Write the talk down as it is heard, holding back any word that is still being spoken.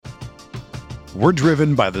We're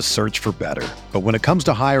driven by the search for better. But when it comes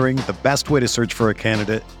to hiring, the best way to search for a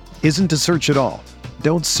candidate isn't to search at all.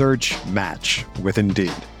 Don't search, match with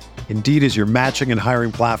Indeed. Indeed is your matching and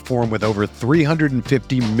hiring platform with over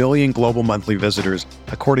 350 million global monthly visitors,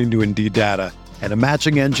 according to Indeed data, and a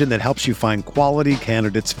matching engine that helps you find quality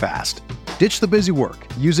candidates fast. Ditch the busy work.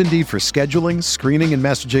 Use Indeed for scheduling, screening, and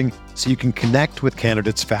messaging so you can connect with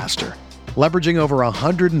candidates faster. Leveraging over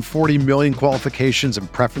 140 million qualifications and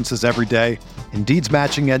preferences every day, Indeed's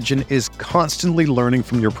matching engine is constantly learning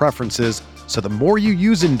from your preferences, so the more you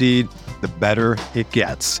use Indeed, the better it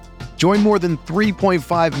gets. Join more than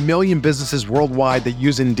 3.5 million businesses worldwide that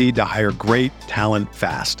use Indeed to hire great talent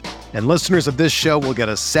fast. And listeners of this show will get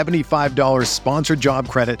a $75 sponsored job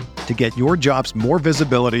credit to get your jobs more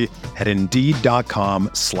visibility at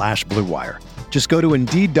Indeed.com/Blue Wire. Just go to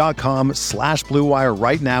Indeed.com/Blue Wire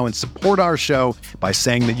right now and support our show by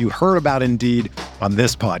saying that you heard about Indeed on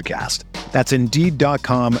this podcast. That's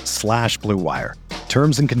Indeed.com/Blue Wire.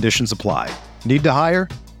 Terms and conditions apply. Need to hire?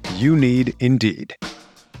 You need Indeed.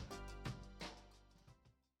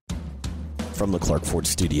 From the Clark Ford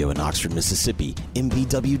Studio in Oxford, Mississippi,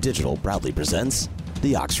 MVW Digital proudly presents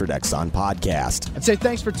the Oxford Exxon Podcast. I'd say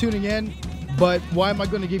thanks for tuning in, but why am I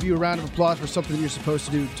going to give you a round of applause for something that you're supposed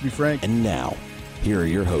to do, to be frank? And now, here are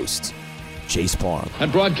your hosts, Chase Parham.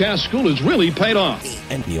 And broadcast school has really paid off.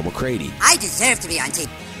 And Neil McCready. I deserve to be on TV.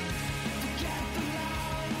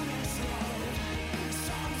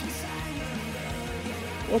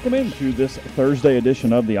 Welcome into this Thursday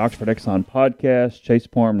edition of the Oxford Exxon Podcast. Chase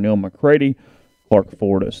Parham, Neil McCready, Clark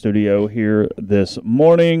Ford Studio here this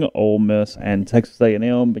morning. Ole Miss and Texas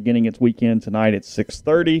A&M beginning its weekend tonight at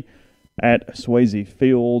 6:30 at Swayze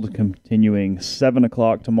Field, continuing 7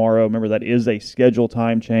 o'clock tomorrow. Remember, that is a schedule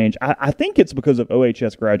time change. I think it's because of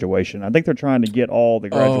OHS graduation. I think they're trying to get all the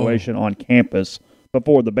graduation on campus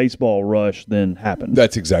before the baseball rush then happens.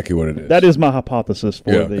 That's exactly what it is. That is my hypothesis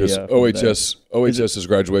for the because OHS's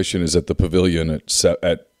graduation is at the Pavilion at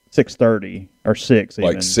 6:30 or 6 even.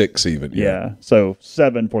 Like 6 even. Yeah. So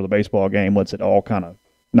 7 for the baseball game lets it all kind of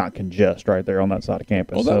not congest right there on that side of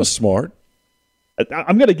campus. Well, that was smart.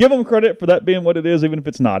 I'm going to give them credit for that being what it is, even if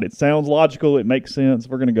it's not. It sounds logical. It makes sense.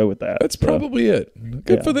 We're going to go with that. That's probably it.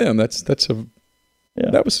 Good for them.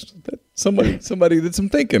 Somebody did some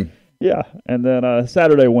thinking. Yeah, and then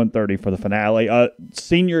Saturday 1:30 for the finale.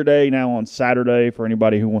 Senior Day now on Saturday for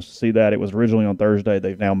anybody who wants to see that. It was originally on Thursday.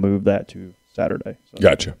 They've now moved that to Saturday. So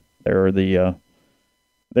gotcha. There are the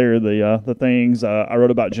things. I wrote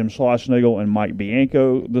about Jim Schlossnagle and Mike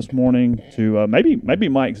Bianco this morning. To maybe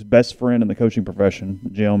Mike's best friend in the coaching profession.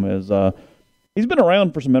 Jim is he's been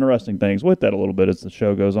around for some interesting things. With that a little bit as the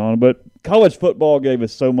show goes on, but college football gave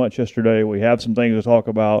us so much yesterday. We have some things to talk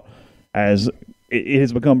about as it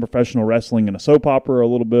has become professional wrestling and a soap opera a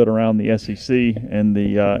little bit around the SEC and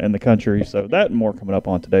the country. So that and more coming up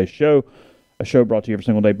on today's show. A show brought to you every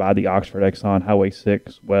single day by the Oxford Exxon, Highway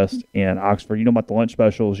 6 West in Oxford. You know about the lunch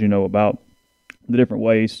specials. You know about the different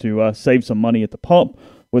ways to save some money at the pump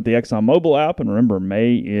with the Exxon mobile app. And remember,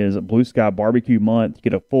 May is Blue Sky Barbecue Month. You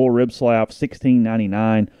get a full rib slab,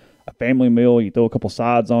 $16.99. A family meal, you throw a couple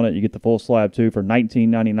sides on it, you get the full slab too for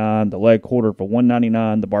 $19.99, the leg quarter for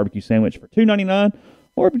 $1.99, the barbecue sandwich for $2.99,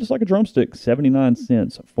 or if you just like a drumstick, 79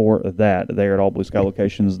 cents for that. There at all Blue Sky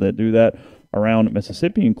locations that do that around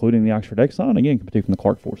Mississippi, including the Oxford Exxon. Again, coming from the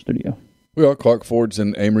Clark Ford Studio. We are Clark Ford's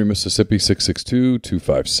in Amory, Mississippi,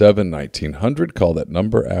 662-257-1900. Call that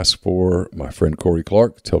number. Ask for my friend Corey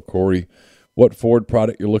Clark. Tell Corey what Ford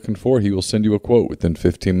product you're looking for. He will send you a quote within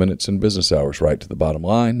 15 minutes in business hours, right to the bottom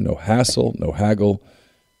line. No hassle, no haggle.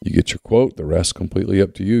 You get your quote. The rest completely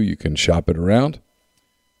up to you. You can shop it around.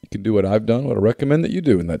 You can do what I've done, what I recommend that you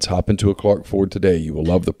do, and that's hop into a Clark Ford today. You will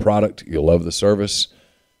love the product. You'll love the service.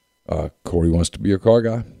 Corey wants to be your car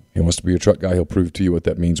guy. He wants to be your truck guy. He'll prove to you what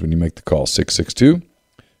that means when you make the call.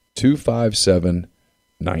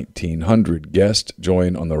 662-257-1900. Guest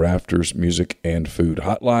join on the Rafters Music and Food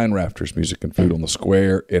Hotline. Rafters Music and Food on the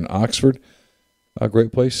Square in Oxford. A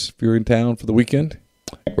great place if you're in town for the weekend.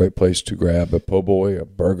 Great place to grab a po' boy, a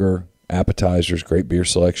burger, appetizers, great beer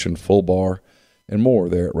selection, full bar, and more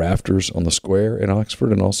there at Rafters on the Square in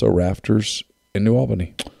Oxford, and also Rafters in New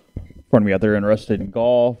Albany. Pardon me, out there interested in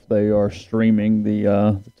golf, they are streaming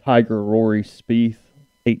the Tiger Rory Spieth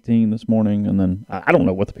 18 this morning, and then I don't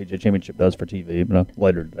know what the PGA Championship does for TV, but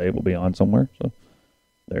later today it will be on somewhere. So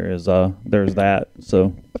there's that.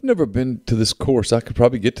 So I've never been to this course. I could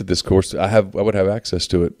probably get to this course. I would have access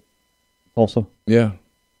to it. Tulsa? Yeah,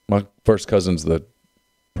 my first cousin's the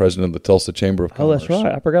president of the Tulsa Chamber of Commerce. Oh, that's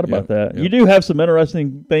right. I forgot about that. Yeah. You do have some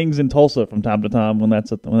interesting things in Tulsa from time to time when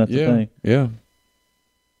that's a thing. Yeah.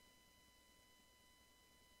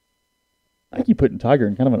 you putting Tiger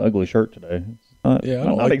in kind of an ugly shirt today. It's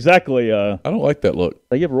not exactly. I don't like that look.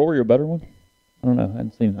 They give Rory a better one. I don't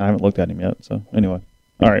know. I haven't looked at him yet. So anyway,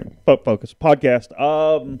 all right. Focus podcast.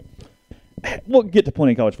 We'll get to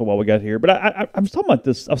plenty of college football we got here, but I was talking about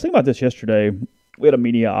this. I was thinking about this yesterday. We had a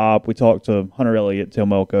media op. We talked to Hunter Elliott,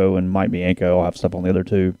 Tim Elko, and Mike Bianco. I'll have stuff on the other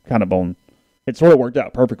two. Kind of on. It sort of worked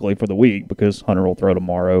out perfectly for the week because Hunter will throw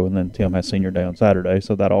tomorrow, and then Tim has senior day on Saturday,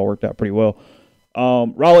 so that all worked out pretty well.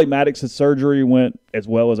 Raleigh Maddox's surgery went as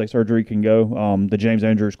well as a surgery can go. The James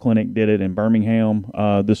Andrews Clinic did it in Birmingham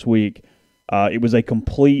this week. It was a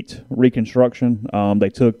complete reconstruction. They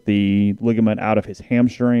took the ligament out of his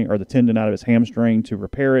hamstring, or the tendon out of his hamstring, to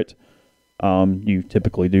repair it. You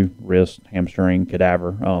typically do wrist, hamstring,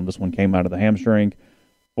 cadaver. This one came out of the hamstring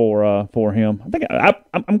for him. I think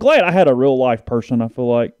I'm glad I had a real life person. I feel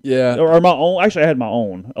like, or my own. Actually, I had my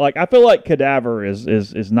own. Like, I feel like cadaver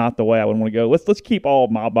is not the way I would want to go. Let's keep all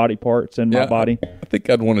my body parts in my body. I think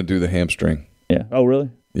I'd want to do the hamstring. Yeah. Oh, really?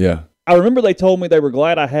 Yeah. I remember they told me they were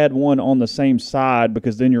glad I had one on the same side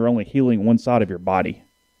because then you're only healing one side of your body.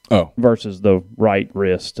 Oh. Versus the right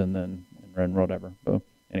wrist and whatever. So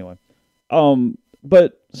anyway,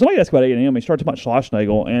 but somebody asked about A&M. He started talking about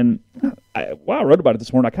Schlossnagle, and while I wrote about it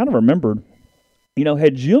this morning, I kind of remembered,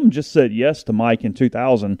 had Jim just said yes to Mike in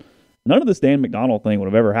 2000, none of this Dan McDonald thing would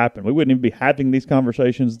have ever happened. We wouldn't even be having these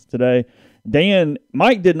conversations today.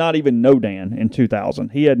 Mike did not even know Dan in 2000.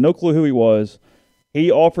 He had no clue who he was. He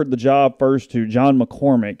offered the job first to John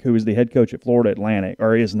McCormick, who is the head coach at Florida Atlantic,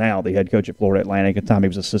 or is now the head coach at Florida Atlantic. At the time, he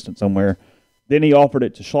was assistant somewhere. Then he offered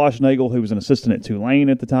it to Schlossnagle, who was an assistant at Tulane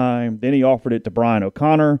at the time. Then he offered it to Brian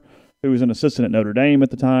O'Connor, who was an assistant at Notre Dame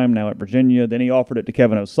at the time, now at Virginia. Then he offered it to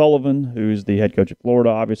Kevin O'Sullivan, who's the head coach at Florida,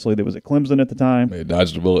 obviously, that was at Clemson at the time. They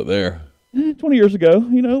dodged a bullet there. 20 years ago, a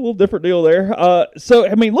little different deal there. So,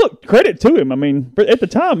 look, credit to him. At the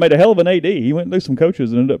time, made a hell of an AD. He went through some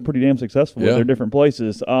coaches and ended up pretty damn successful at their different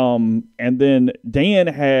places. And then Dan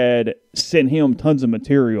had sent him tons of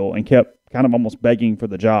material and kept kind of almost begging for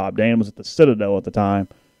the job. Dan was at the Citadel at the time,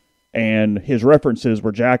 and his references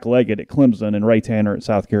were Jack Leggett at Clemson and Ray Tanner at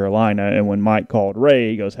South Carolina. And when Mike called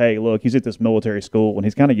Ray, he goes, "Hey, look, he's at this military school, and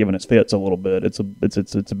he's kind of giving his fits a little bit. It's a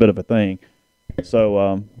bit of a thing."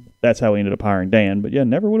 So that's how he ended up hiring Dan. But yeah,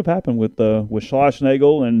 never would have happened with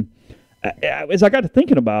Schlossnagle. And as I got to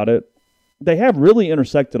thinking about it, they have really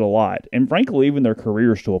intersected a lot, and frankly, even their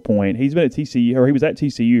careers to a point. He's been at TCU, or he was at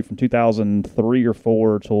TCU from 2003 or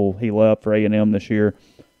 4 till he left for A&M this year.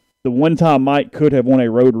 The one time Mike could have won a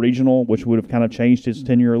road regional, which would have kind of changed his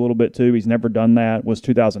tenure a little bit too. He's never done that. Was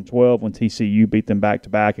 2012 when TCU beat them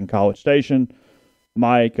back-to-back in College Station.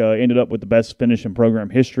 Mike ended up with the best finish in program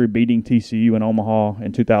history, beating TCU in Omaha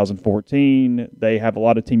in 2014. They have a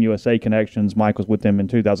lot of Team USA connections. Mike was with them in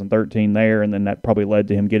 2013 there, and then that probably led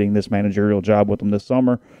to him getting this managerial job with them this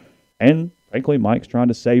summer. And frankly, Mike's trying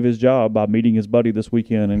to save his job by meeting his buddy this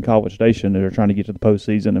weekend in College Station. They're trying to get to the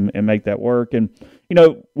postseason and make that work. And,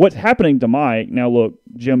 what's happening to Mike, now look,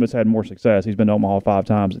 Jim has had more success. He's been to Omaha 5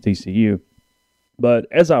 times at TCU. But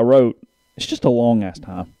as I wrote, it's just a long-ass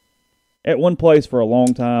time. At one place for a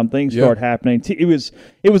long time, things start happening. It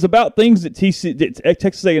was about things that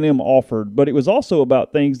Texas A&M offered, but it was also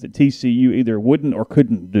about things that TCU either wouldn't or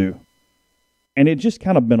couldn't do. And it just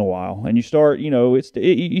kind of been a while, and you start,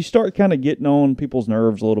 you start kind of getting on people's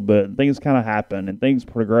nerves a little bit. And things kind of happen, and things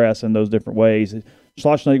progress in those different ways.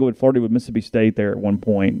 Schlossnagle had flirted with Mississippi State there at one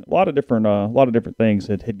point. A lot of different things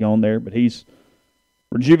had gone there, but he's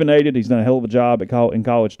rejuvenated. He's done a hell of a job in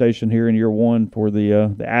College Station here in year one for the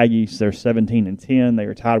Aggies. They're 17-10. They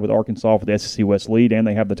are tied with Arkansas for the SEC West lead, and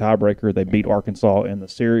they have the tiebreaker. They beat Arkansas in the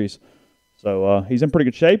series. So he's in pretty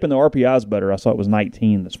good shape, and the RPI is better. I saw it was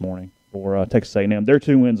 19 this morning for Texas A&M. They're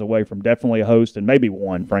 2 wins away from definitely a host, and maybe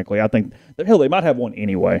one, frankly. I think, hell, they might have one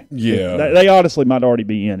anyway. Yeah. They honestly might already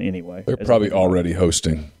be in anyway. They're probably already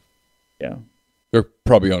hosting. Yeah. They're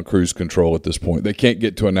probably on cruise control at this point. They can't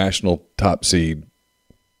get to a national top seed,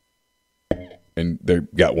 and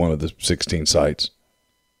they've got one of the 16 sites.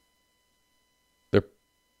 They're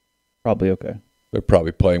probably okay. They're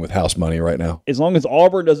probably playing with house money right now. As long as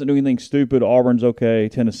Auburn doesn't do anything stupid, Auburn's okay.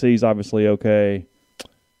 Tennessee's obviously okay.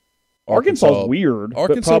 Arkansas's weird.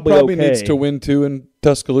 Arkansas but probably okay. needs to win 2 in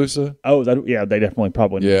Tuscaloosa. Oh, they definitely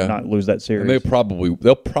probably not lose that series. And they'll probably.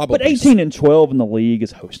 But 18-12 in the league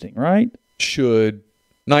is hosting, right? Should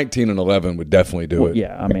 19-11 would definitely do it.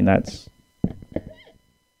 Yeah, I mean that's.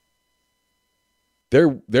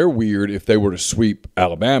 They're weird. If they were to sweep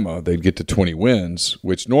Alabama, they'd get to 20 wins,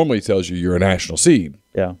 which normally tells you you're a national seed.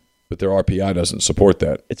 Yeah. But their RPI doesn't support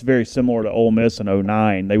that. It's very similar to Ole Miss in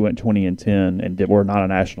 2009. They went 20-10 and were not a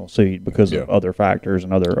national seed because of other factors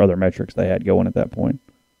and other metrics they had going at that point.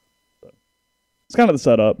 So, it's kind of the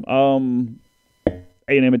setup.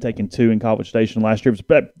 A&M had taken 2 in College Station last year. It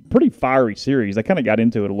was a pretty fiery series. They kind of got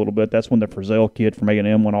into it a little bit. That's when the Frizzell kid from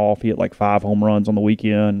A&M went off. He hit like 5 home runs on the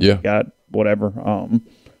weekend. Yeah. Got whatever.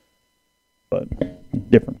 But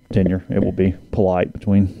different tenure. It will be polite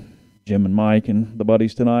between Jim and Mike and the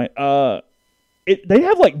buddies tonight. They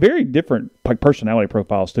have like very different personality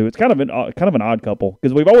profiles too. It's kind of an odd couple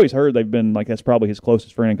because we've always heard they've been like that's probably his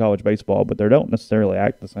closest friend in college baseball, but they don't necessarily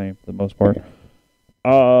act the same for the most part.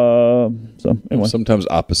 So anyway, sometimes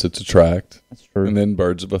opposites attract. That's true. And then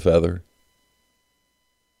birds of a feather.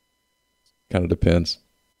 Kind of depends.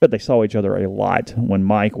 But they saw each other a lot when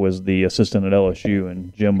Mike was the assistant at LSU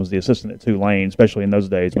and Jim was the assistant at Tulane, especially in those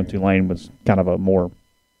days when Tulane was kind of a more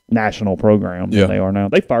national program than they are now.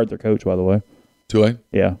 They fired their coach, by the way. Tulane?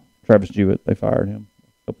 Yeah. Travis Jewett, they fired him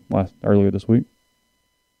earlier this week.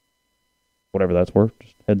 Whatever that's worth,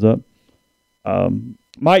 just heads up.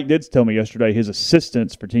 Mike did tell me yesterday his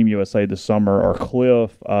assistants for Team USA this summer are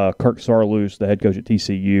Cliff, Kirk Sarloos, the head coach at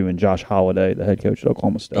TCU, and Josh Holliday, the head coach at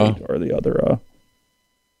Oklahoma State, are the other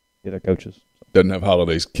coaches. Doesn't have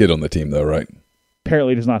Holliday's kid on the team though, right?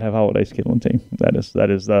 Apparently does not have Holliday's kid on the team. That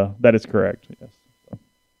is correct. Yes. So,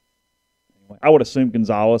 anyway, I would assume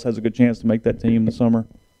Gonzalez has a good chance to make that team this summer.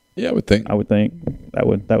 Yeah, I would think. That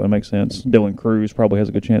would make sense. Dylan Cruz probably has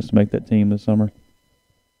a good chance to make that team this summer.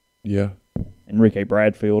 Yeah. Enrique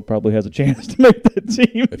Bradfield probably has a chance to make that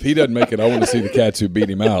team. If he doesn't make it, I want to see the cats who beat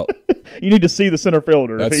him out. You need to see the center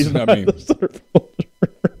fielder. That's, if he's not the center fielder.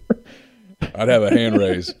 I'd have a hand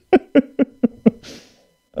raise.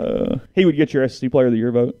 He would get your SEC Player of the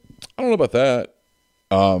Year vote. I don't know about that.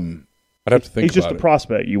 I'd have to think. He's just a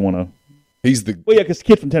prospect you want to. He's the because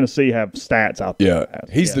kids from Tennessee have stats out there. Yeah,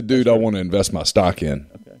 he's the dude I want to invest my stock in.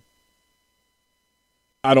 Okay.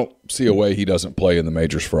 I don't see a way he doesn't play in the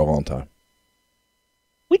majors for a long time.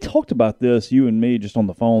 We talked about this, you and me, just on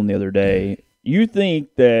the phone the other day. You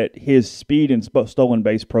think that his speed and stolen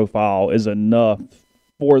base profile is enough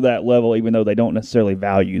for that level, even though they don't necessarily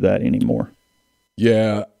value that anymore?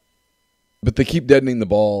 Yeah, but they keep deadening the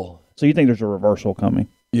ball. So you think there's a reversal coming?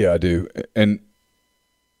 Yeah, I do. And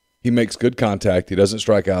he makes good contact. He doesn't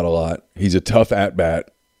strike out a lot. He's a tough at-bat.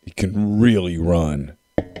 He can really run.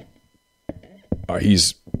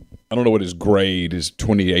 I don't know what his grade, his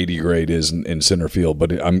 2080 grade is in center field,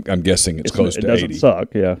 but I'm guessing it's close to 80. It doesn't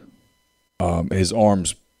suck, yeah. His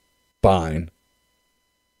arm's fine,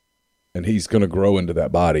 and he's going to grow into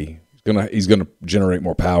that body. He's going to generate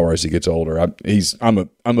more power as he gets older. I'm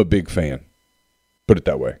a big fan. Put it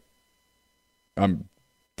that way. I'm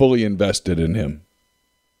fully invested in him.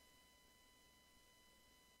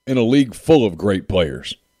 In a league full of great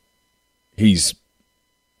players, he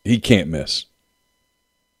can't miss.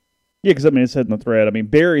 Yeah, because it said in the thread.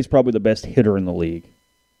 Barry's probably the best hitter in the league,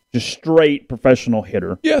 just straight professional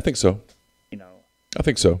hitter. Yeah, I think so. I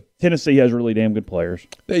think so. Tennessee has really damn good players.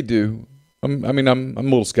 They do. I'm a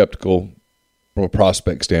little skeptical from a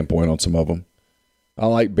prospect standpoint on some of them. I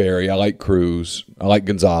like Barry. I like Cruz. I like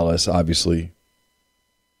Gonzalez, obviously.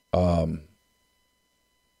 Trying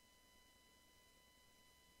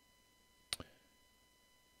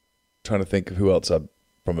to think of who else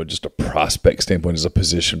from just a prospect standpoint as a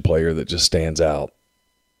position player that just stands out.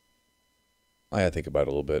 I think about it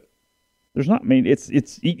a little bit. There's not. It's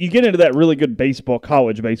you get into that really good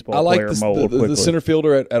college baseball. I like player the center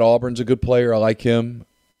fielder at Auburn's a good player. I like him.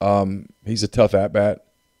 He's a tough at bat.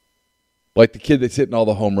 Like the kid that's hitting all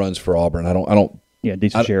the home runs for Auburn. I don't. Yeah,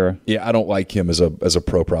 DeCicera. Yeah, I don't like him as a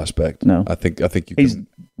pro prospect. No, I think he's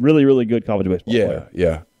really, really good college baseball player.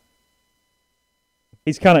 Yeah.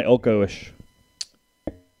 He's kind of Elko-ish.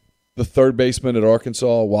 The third baseman at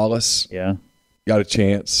Arkansas, Wallace. Yeah, got a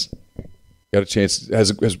chance.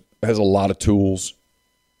 Has a lot of tools.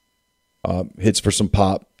 Hits for some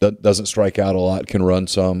pop. Doesn't strike out a lot. Can run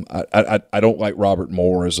some. I don't like Robert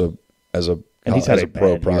Moore as a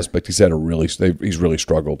pro prospect. He's really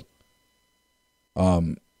struggled.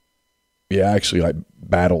 Actually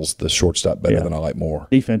battles the shortstop better than I like Moore.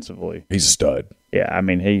 Defensively, he's a stud. Yeah,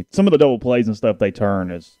 some of the double plays and stuff they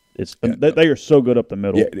turn they are so good up the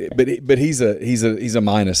middle. Yeah, but he's a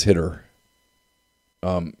minus hitter.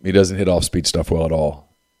 He doesn't hit off speed stuff well at all.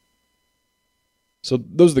 So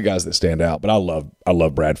those are the guys that stand out. But I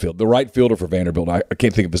love Bradfield, the right fielder for Vanderbilt. I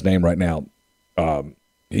can't think of his name right now.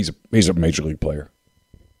 He's a major league player.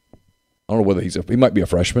 I don't know whether he might be a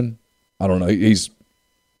freshman. I don't know. He's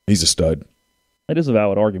a stud. It is a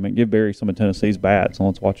valid argument. Give Barry some of Tennessee's bats and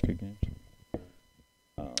let's watch good games.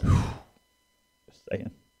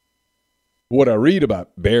 saying. What I read about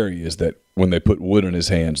Barry is that when they put wood in his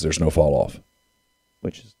hands, there's no fall off.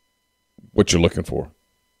 Which is what you're looking for.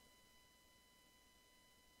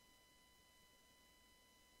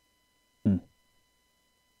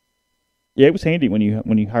 Yeah, it was handy when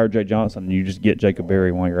you hired Jay Johnson and you just get Jacob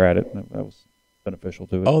Berry while you're at it. That was beneficial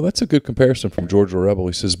to it. Oh, that's a good comparison from Georgia Rebel.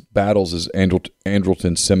 He says Battles is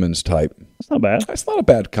Andrelton Simmons type. That's not bad. That's not a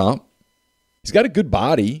bad comp. He's got a good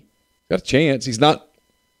body. He's got a chance. He's not.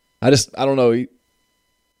 I don't know.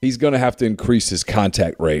 He's going to have to increase his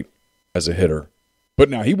contact rate as a hitter, but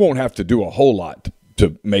now he won't have to do a whole lot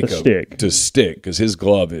to make stick because his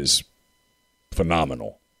glove is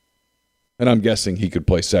phenomenal. And I'm guessing he could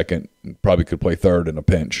play second, and probably could play third in a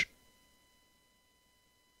pinch.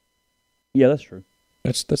 Yeah, that's true.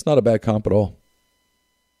 That's not a bad comp at all.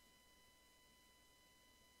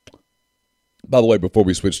 By the way, before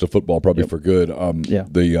we switch to football, probably for good,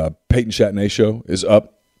 the Peyton Chatney show is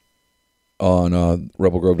up on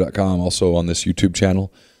rebelgrove.com, also on this YouTube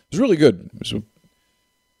channel. It was really good.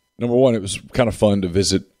 Number one, it was kind of fun to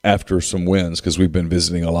visit after some wins because we've been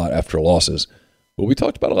visiting a lot after losses. But we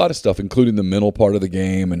talked about a lot of stuff, including the mental part of the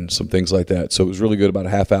game and some things like that. So it was really good, about a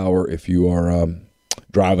half hour if you are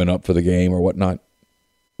driving up for the game or whatnot.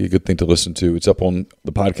 Be a good thing to listen to. It's up on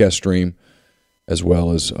the podcast stream as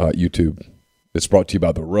well as YouTube. It's brought to you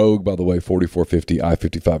by The Rogue, by the way, 4450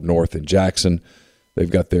 I-55 North in Jackson.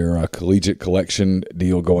 They've got their collegiate collection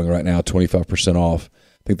deal going right now, 25% off.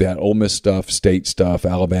 I think they had Ole Miss stuff, State stuff,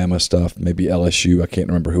 Alabama stuff, maybe LSU. I can't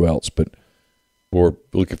remember who else, but or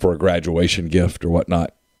looking for a graduation gift or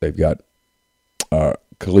whatnot, they've got a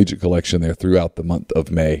collegiate collection there throughout the month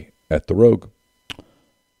of May at The Rogue.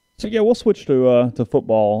 So, yeah, we'll switch to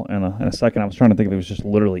football in a second. I was trying to think if there was just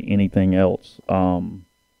literally anything else from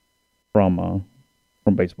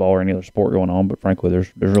baseball or any other sport going on, but frankly,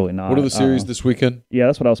 there's really not. What are the series this weekend? Yeah,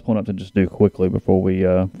 that's what I was pulling up to just do quickly before we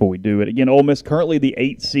do it. Again, Ole Miss currently the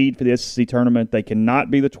 8th seed for the SEC tournament. They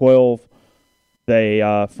cannot be the 12. They,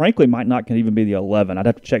 frankly, might not can even be the 11. I'd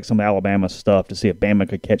have to check some of Alabama stuff to see if Bama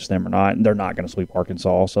could catch them or not, and they're not going to sweep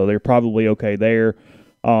Arkansas, so they're probably okay there.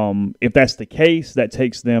 If that's the case, that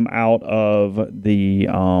takes them out of the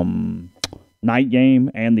night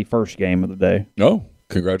game and the first game of the day. Oh,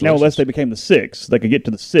 congratulations. Now, unless they became the 6th. They could get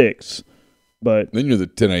to the 6th, but then you're the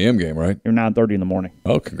 10 a.m. game, right? You're 9:30 in the morning.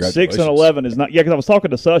 Oh, congratulations. 6 and 11 is not – yeah, because I was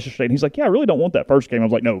talking to Sush yesterday, and he's like, yeah, I really don't want that first game. I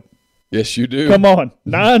was like, no. Yes, you do. Come on,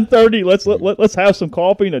 9:30. Let's have some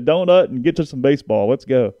coffee and a donut and get to some baseball. Let's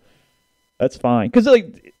go. That's fine. Because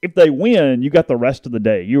if they win, you got the rest of the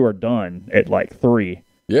day. You are done at 3.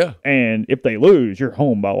 Yeah. And if they lose, you're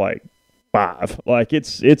home by 5.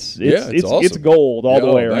 It's awesome. It's gold all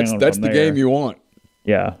the way around. That's the game you want.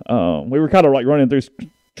 Yeah. We were kind of running through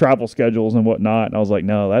travel schedules and whatnot, and I was like,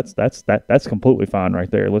 no, that's completely fine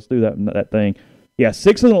right there. Let's do that thing. Yeah,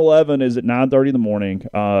 6 and 11 is at 9:30 in the morning.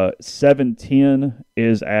 7-10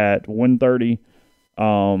 is at 1:30.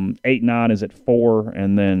 8-9 is at 4,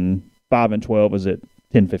 and then 5 and 12 is at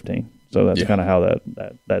 10:15. So that's kind of how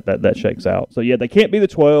that shakes out. So yeah, they can't be the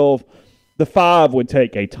 12. The 5 would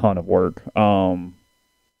take a ton of work and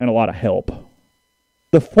a lot of help.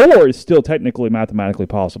 The 4 is still technically mathematically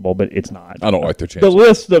possible, but it's not. I don't like their chances. The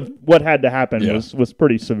list of what had to happen was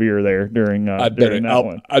pretty severe there during that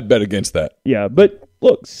one. I'd bet against that. Yeah, but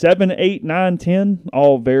look, 7, 8, 9, 10,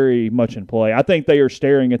 all very much in play. I think they are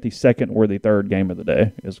staring at the second or the third game of the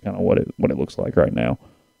day is kind of what it looks like right now,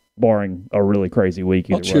 barring a really crazy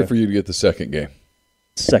week. I'll cheer for you to get the second game.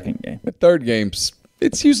 Second game. The third game's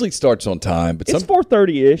it usually starts on time, but it's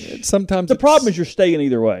 4:30-ish. Sometimes the problem is you're staying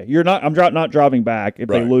either way. You're not. I'm not driving back if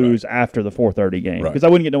they lose after the 4:30 game because I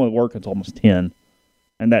wouldn't get done with work until almost 10,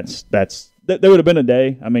 and that's there would have been a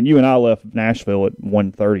day. I mean, you and I left Nashville at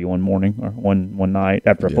 1:30 one morning or one night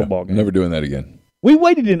after a football game. Never doing that again. We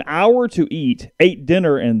waited an hour to eat, ate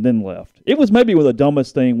dinner, and then left. It was maybe the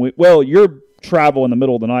dumbest thing. Your travel in the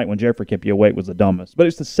middle of the night when Jeffrey kept you awake was the dumbest, but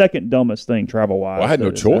it's the second dumbest thing travel-wise. Well, I had no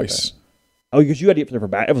choice. Oh, because you had to get there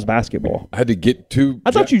for it was basketball. I had to get to.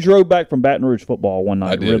 I thought you drove back from Baton Rouge football one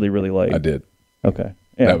night really, really late. I did. Okay.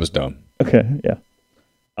 Yeah. That was dumb. Okay,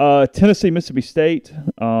 yeah. Tennessee, Mississippi State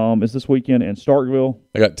is this weekend in Starkville.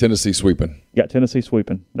 I got Tennessee sweeping. You got Tennessee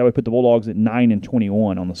sweeping. That would put the Bulldogs at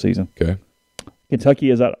 9-21 on the season. Okay. Kentucky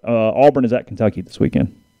is at Auburn is at Kentucky this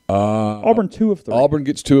weekend. Auburn 2 of 3. Auburn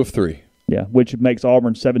gets 2 of 3. Yeah, which makes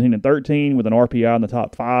Auburn 17-13 with an RPI in the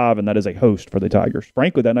top 5, and that is a host for the Tigers.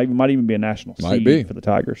 Frankly, that might even be a national seed for the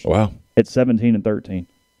Tigers. Wow. It's 17-13.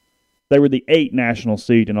 They were the 8th national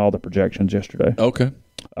seed in all the projections yesterday. Okay.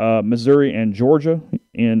 Missouri and Georgia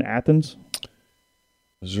in Athens.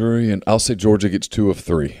 Missouri, and I'll say Georgia gets 2 of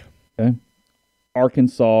 3. Okay.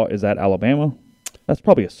 Arkansas is at Alabama. That's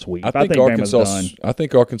probably a sweep. I think Bama's done. I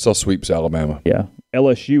think Arkansas sweeps Alabama. Yeah.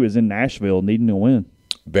 LSU is in Nashville needing to win.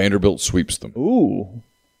 Vanderbilt sweeps them. Ooh.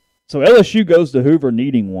 So LSU goes to Hoover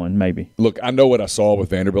needing one, maybe. Look, I know what I saw with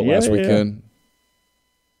Vanderbilt last weekend.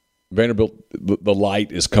 Vanderbilt, the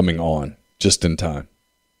light is coming on just in time.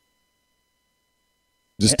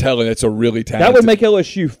 Just telling, it's a really talented. That would make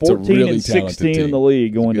LSU 14-16 in the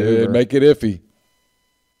league going to Hoover. Make it iffy.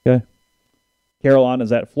 Okay.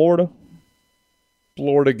 Carolina's at Florida.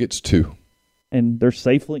 Florida gets 2. And they're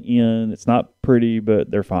safely in. It's not pretty,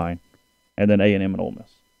 but they're fine. And then A&M and Ole Miss.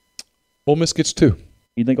 Ole Miss gets 2.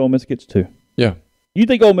 You think Ole Miss gets 2? Yeah. You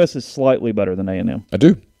think Ole Miss is slightly better than A&M? I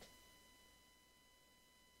do.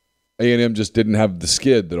 A&M just didn't have the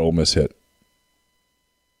skid that Ole Miss hit.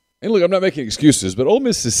 And look, I'm not making excuses, but Ole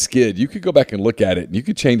Miss's skid, you could go back and look at it, and you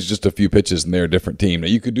could change just a few pitches, and they're a different team. Now,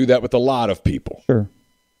 you could do that with a lot of people. Sure.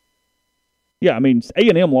 Yeah, I mean,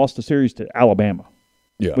 A&M lost the series to Alabama,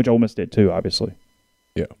 which Ole Miss did too, obviously.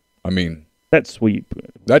 Yeah. I mean, that sweep.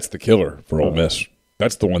 That's the killer for Ole Miss.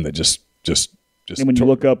 That's the one that just. And when you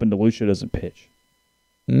look up and DeLucia doesn't pitch.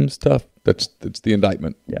 It's tough. That's the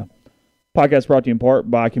indictment. Yeah. Podcast brought to you in part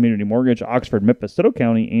by Community Mortgage, Oxford, Memphis, Stoughton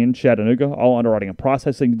County, and Chattanooga. All underwriting and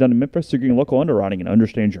processing is done in Memphis, so you can local underwriting and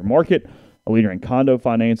understand your market. A leader in condo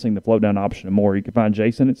financing, the float down option, and more. You can find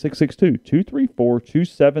Jason at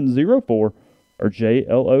 662-234-2704 or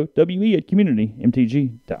JLOWE at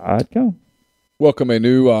communitymtg.com. Welcome a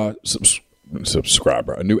new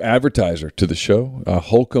subscriber, a new advertiser to the show.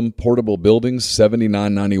 Holcomb Portable Buildings,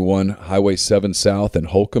 7991 Highway 7 South in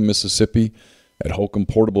Holcomb, Mississippi. At Holcomb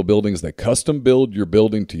Portable Buildings, they custom build your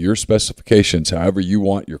building to your specifications, however you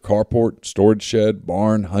want your carport, storage shed,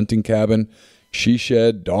 barn, hunting cabin, she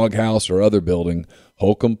shed, doghouse, or other building.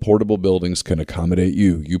 Holcomb Portable Buildings can accommodate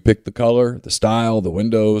you. You pick the color, the style, the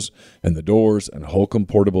windows, and the doors, and Holcomb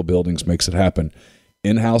Portable Buildings makes it happen.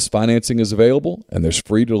 In-house financing is available, and there's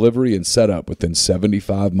free delivery and setup within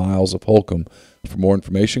 75 miles of Holcomb. For more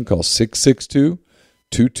information, call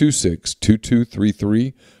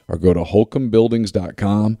 662-226-2233 or go to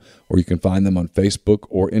holcombbuildings.com, or you can find them on Facebook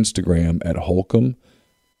or Instagram at Holcomb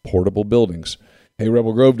Portable Buildings. Hey,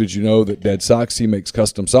 Rebel Grove, did you know that Dead Soxy makes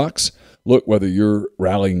custom socks? Look, whether you're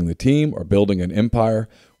rallying the team or building an empire,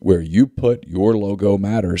 where you put your logo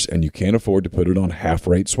matters, and you can't afford to put it on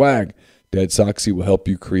half-rate swag. Dead Soxy will help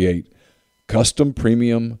you create custom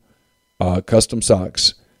premium custom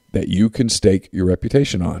socks that you can stake your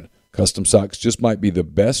reputation on. Custom socks just might be the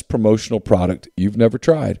best promotional product you've never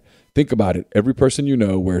tried. Think about it. Every person you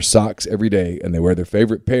know wears socks every day, and they wear their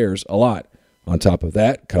favorite pairs a lot. On top of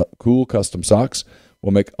that, cool custom socks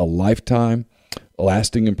will make a lifetime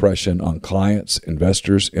lasting impression on clients,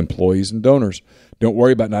 investors, employees, and donors. Don't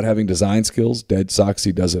worry about not having design skills. Dead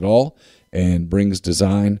Soxy does it all and brings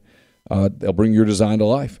design. They'll bring your design to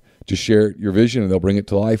life. Just share your vision, and they'll bring it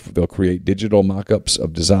to life. They'll create digital mock-ups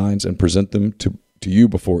of designs and present them to you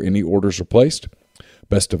before any orders are placed.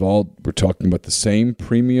 Best of all, we're talking about the same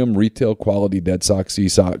premium retail quality Dead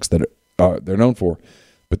Soxy socks that they're known for.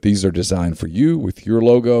 But these are designed for you with your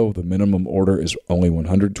logo. The minimum order is only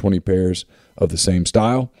 120 pairs of the same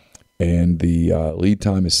style, and the lead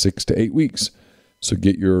time is 6 to 8 weeks. So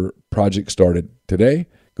get your project started today.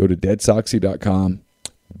 Go to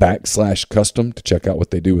deadssoxy.com/custom to check out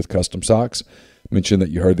what they do with custom socks. Mention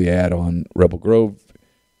that you heard the ad on Rebel Grove,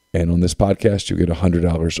 and on this podcast, you'll get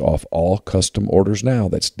 $100 off all custom orders now.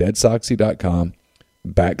 That's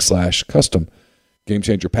deadssoxy.com/custom. Game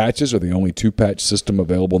Changer patches are the only 2-patch system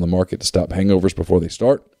available in the market to stop hangovers before they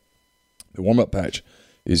start. The warm-up patch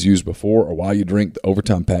is used before or while you drink. The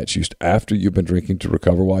overtime patch used after you've been drinking to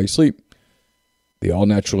recover while you sleep. The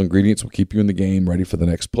all-natural ingredients will keep you in the game, ready for the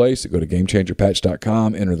next play. So go to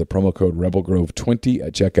GameChangerPatch.com, enter the promo code RebelGrove20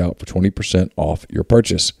 at checkout for 20% off your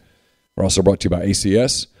purchase. We're also brought to you by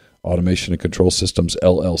ACS, Automation and Control Systems,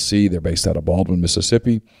 LLC. They're based out of Baldwin,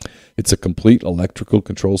 Mississippi. It's a complete electrical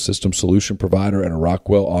control system solution provider and a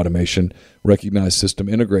Rockwell Automation recognized system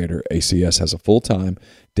integrator. ACS has a full-time,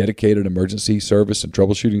 dedicated emergency service and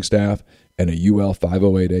troubleshooting staff and a UL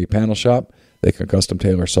 508A panel shop. They can custom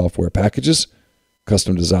tailor software packages,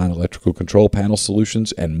 custom design electrical control panel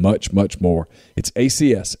solutions, and much, much more. It's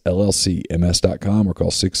ACS, LLC, MS.com, or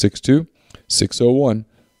call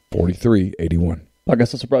 662-601-4381. I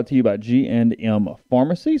guess this is brought to you by G&M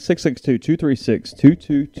Pharmacy,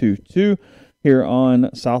 662-236-2222 here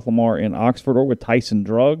on South Lamar in Oxford, or with Tyson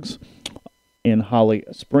Drugs in Holly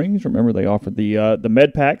Springs. Remember, they offer the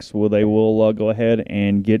med packs where they will go ahead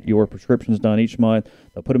and get your prescriptions done each month.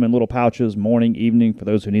 They'll put them in little pouches, morning, evening, for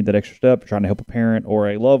those who need that extra step, trying to help a parent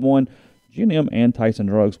or a loved one. G&M and Tyson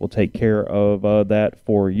Drugs will take care of that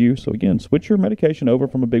for you. So, again, switch your medication over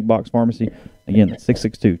from a big box pharmacy. Again, that's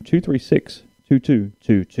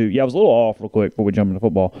 662-236-2222. Yeah, I was a little off real quick before we jump into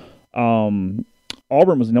football.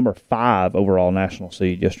 Auburn was the number 5 overall national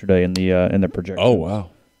seed yesterday in the projection. Oh,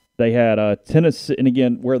 wow. They had Tennessee, and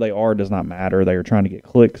again, where they are does not matter. They are trying to get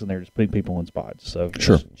clicks, and they're just putting people in spots. So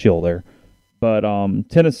just chill there. But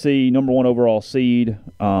Tennessee, number 1 overall seed.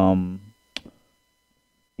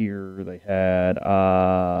 Here they had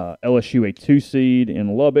LSU, a 2 seed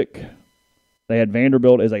in Lubbock. They had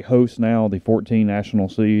Vanderbilt as a host now, the 14 national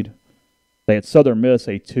seed. They had Southern Miss,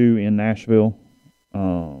 a 2 in Nashville.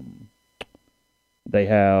 They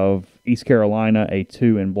have East Carolina, a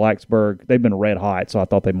 2 in Blacksburg. They've been red hot, so I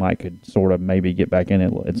thought they could sort of maybe get back in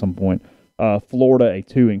it at some point. Florida, a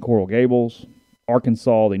 2 in Coral Gables.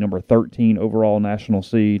 Arkansas, the number 13 overall national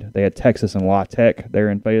seed. They had Texas and La Tech there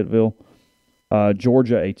in Fayetteville.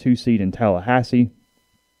 Georgia, a 2 seed in Tallahassee.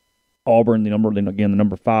 Auburn, the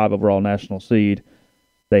number 5 overall national seed.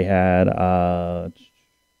 They had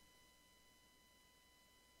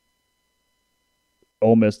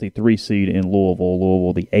Ole Miss, the 3 seed in Louisville.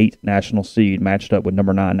 Louisville, the 8 national seed, matched up with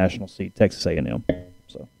number 9 national seed Texas A&M.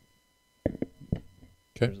 So,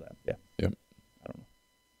 there's that. Yeah. Yep. I don't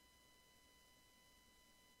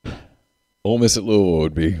know. Ole Miss at Louisville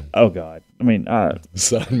would be. Oh God. I mean,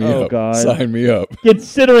 sign me up. God. Sign me up.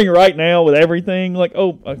 Considering right now with everything, like,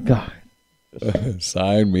 God.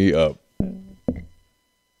 Sign me up.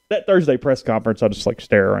 That Thursday press conference, I just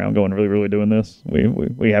stare around, going, "Really, really doing this?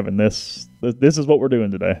 We having this? This is what we're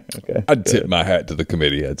doing today." Okay. I'd tip my hat to the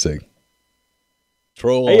committee. I'd say,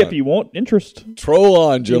 troll hey, on. if you want interest, troll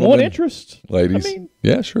on, gentlemen. You want interest, ladies? I mean,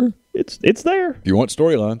 yeah, sure. It's there. If you want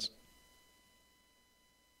storylines.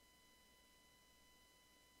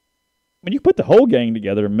 When you put the whole gang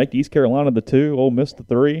together and make East Carolina the 2, Ole Miss the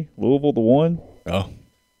 3, Louisville the 1. Oh, I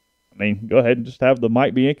mean, go ahead and just have the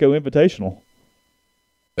Mike Bianco Invitational.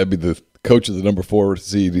 that'd be the coach of the number 4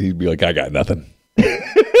 seed. He'd be like, "I got nothing."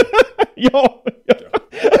 Y'all,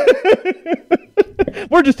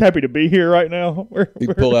 we're just happy to be here right now.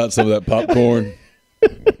 He'd pull out some of that popcorn.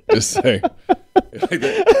 Just say,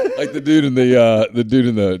 like the dude in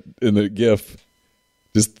the GIF,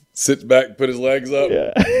 just sits back, put his legs up.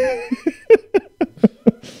 Yeah.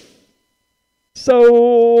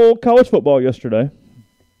 So, college football yesterday.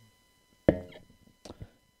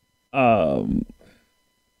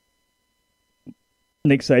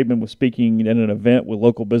 Nick Saban was speaking at an event with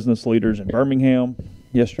local business leaders in Birmingham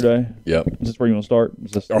yesterday. Yep. Is this where you want to start?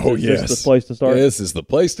 Is this yes. the place to start? This is the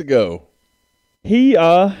place to go. He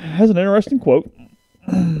has an interesting quote.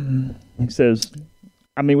 He says,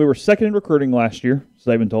 we were second in recruiting last year,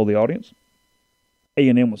 Saban told the audience.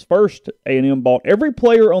 A&M was first. A&M bought every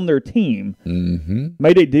player on their team,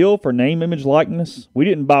 made a deal for name, image, likeness. We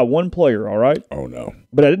didn't buy one player, all right? Oh, no.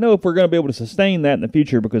 But I didn't know if we're going to be able to sustain that in the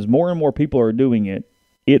future because more and more people are doing it.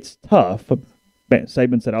 It's tough.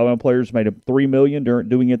 Saban said Alabama players made $3 million during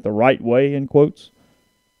doing it the right way, in quotes,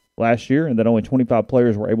 last year, and that only 25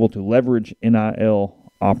 players were able to leverage NIL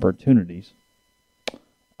opportunities.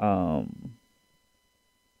 We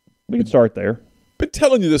can start there. Been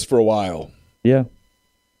telling you this for a while. Yeah.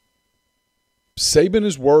 Saban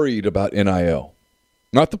is worried about NIL,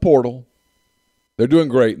 not the portal. They're doing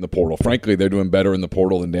great in the portal. Frankly, they're doing better in the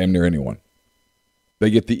portal than damn near anyone.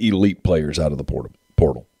 They get the elite players out of the portal.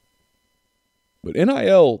 But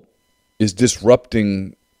NIL is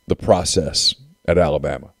disrupting the process at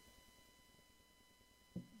Alabama.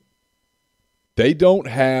 They don't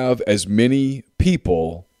have as many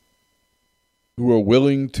people who are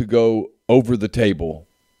willing to go over the table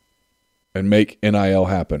and make NIL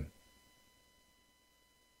happen.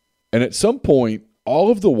 And at some point, all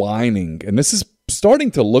of the whining, and this is starting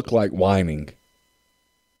to look like whining,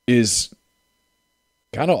 is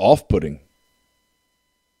kind of off-putting.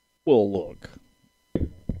 Well, look.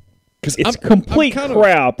 It's complete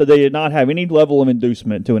crap that they did not have any level of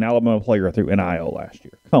inducement to an Alabama player through NIL last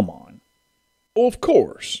year. Come on. Well, of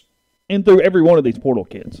course. And through every one of these portal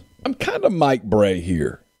kids. I'm kind of Mike Bray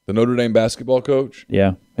here, the Notre Dame basketball coach.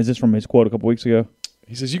 Yeah. Is this from his quote a couple weeks ago?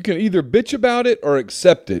 He says, you can either bitch about it or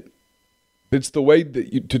accept it. It's the way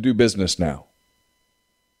that to do business now.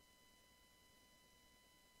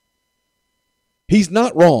 He's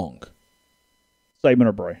not wrong. Saban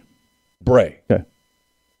or Bray? Bray. Okay.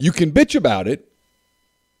 You can bitch about it,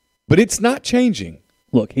 but it's not changing.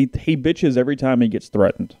 Look, he bitches every time he gets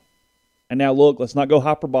threatened. And now, look, let's not go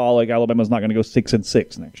hyperbolic. Alabama's not going to go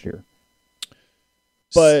 6-6 next year.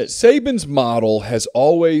 But Saban's model has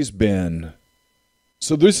always been,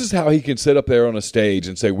 so this is how he can sit up there on a stage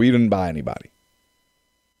and say, we didn't buy anybody.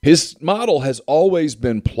 His model has always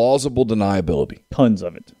been plausible deniability. Tons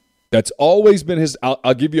of it. That's always been his.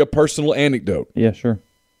 I'll give you a personal anecdote. Yeah, sure.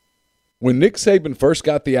 When Nick Saban first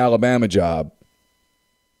got the Alabama job,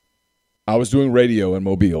 I was doing radio in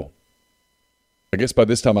Mobile. I guess by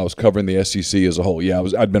this time I was covering the SEC as a whole. Yeah,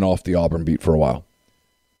 I'd been off the Auburn beat for a while.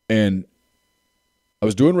 And I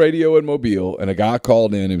was doing radio in Mobile, and a guy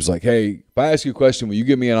called in and was like, hey, if I ask you a question, will you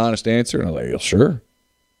give me an honest answer? And I was like, yeah, sure.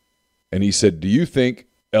 And he said, do you think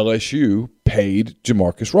LSU paid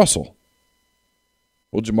Jamarcus Russell?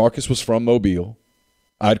 Well, Jamarcus was from Mobile.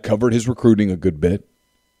 I'd covered his recruiting a good bit.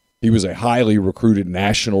 He was a highly recruited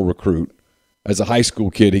national recruit. As a high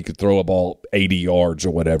school kid, he could throw a ball 80 yards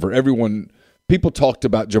or whatever. People talked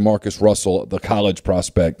about Jamarcus Russell, the college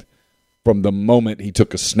prospect, from the moment he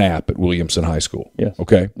took a snap at Williamson High School. Yes.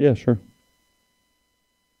 Okay? Yeah, sure.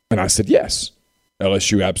 And I said, yes.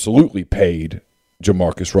 LSU absolutely paid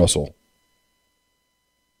Jamarcus Russell.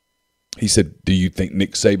 He said, do you think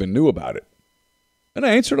Nick Saban knew about it? And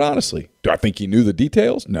I answered honestly. Do I think he knew the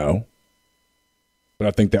details? No. But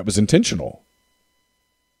I think that was intentional.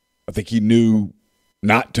 I think he knew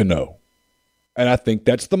not to know. And I think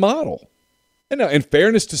that's the model. And now, in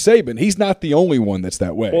fairness to Saban, he's not the only one that's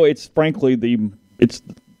that way. Well, it's frankly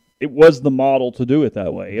it was the model to do it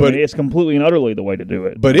that way. I mean, it's completely and utterly the way to do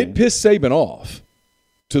it. But it pissed Saban off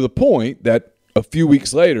to the point that a few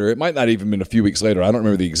weeks later, it might not even been a few weeks later, I don't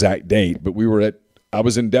remember the exact date, but I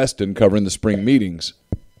was in Destin covering the spring meetings,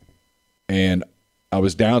 and I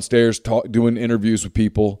was downstairs doing interviews with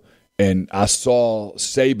people, and I saw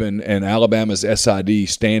Saban and Alabama's SID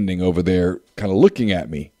standing over there kind of looking at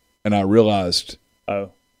me, and I realized,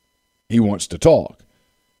 he wants to talk.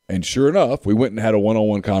 And sure enough, we went and had a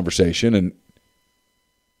one-on-one conversation, and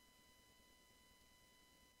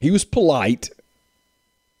he was polite,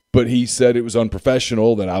 but he said it was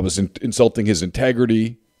unprofessional, that I was insulting his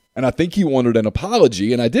integrity. And I think he wanted an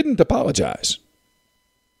apology, and I didn't apologize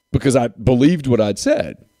because I believed what I'd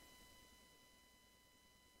said.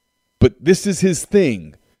 But this is his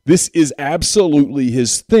thing. This is absolutely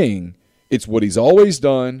his thing. It's what he's always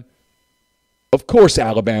done. Of course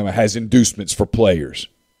Alabama has inducements for players.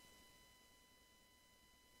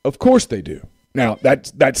 Of course they do. Now,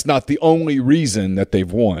 that's not the only reason that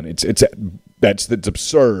they've won. That's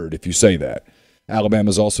absurd if you say that.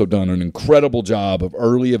 Alabama's also done an incredible job of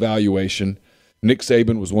early evaluation. Nick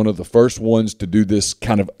Saban was one of the first ones to do this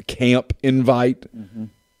kind of camp invite. Mm-hmm.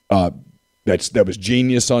 That was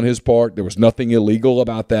genius on his part. There was nothing illegal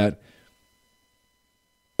about that.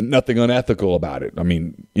 Nothing unethical about it. I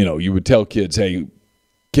mean, you would tell kids, hey,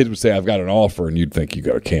 kids would say, I've got an offer, and you'd think you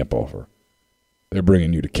got a camp offer. They're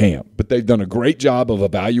bringing you to camp. But they've done a great job of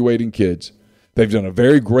evaluating kids. They've done a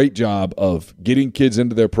very great job of getting kids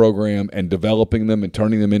into their program and developing them and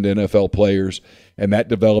turning them into NFL players. And that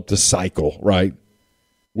developed a cycle, right,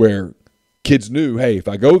 where kids knew, hey, if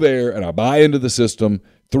I go there and I buy into the system,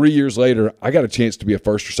 3 years later, I got a chance to be a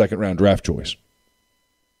first or second round draft choice.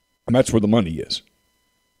 And that's where the money is.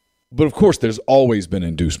 But, of course, there's always been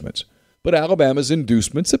inducements. But Alabama's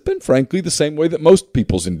inducements have been, frankly, the same way that most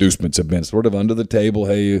people's inducements have been, sort of under the table.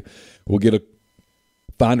 Hey, we'll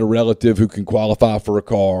find a relative who can qualify for a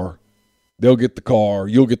car. They'll get the car.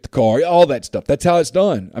 You'll get the car. All that stuff. That's how it's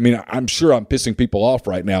done. I mean, I'm sure I'm pissing people off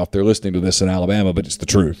right now if they're listening to this in Alabama, but it's the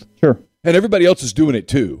truth. Sure. And everybody else is doing it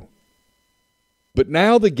too. But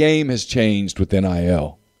now the game has changed with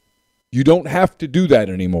NIL. You don't have to do that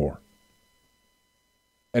anymore.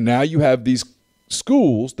 And now you have these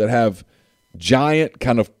schools that have giant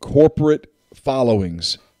kind of corporate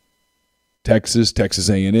followings. Texas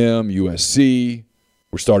A&M, USC.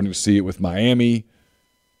 We're starting to see it with Miami.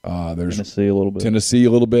 There's Tennessee a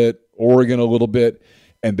little bit. Oregon a little bit.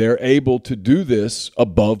 And they're able to do this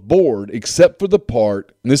above board, except for the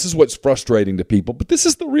part, and this is what's frustrating to people, but this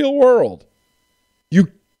is the real world.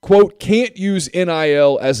 You, quote, can't use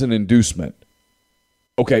NIL as an inducement.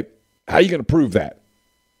 Okay, how are you going to prove that?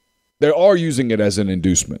 They are using it as an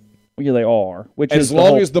inducement. Yeah, they are. As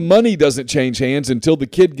long as the money doesn't change hands until the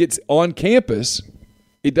kid gets on campus,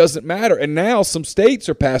 it doesn't matter. And now some states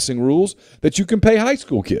are passing rules that you can pay high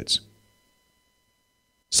school kids.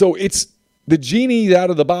 So it's the genie out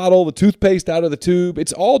of the bottle, the toothpaste out of the tube.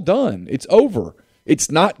 It's all done. It's over. It's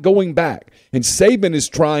not going back. And Saban is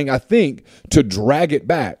trying, I think, to drag it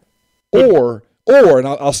back. Or and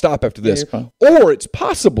I'll stop after this, or it's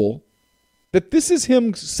possible that this is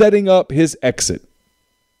him setting up his exit.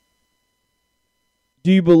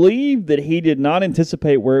 Do you believe that he did not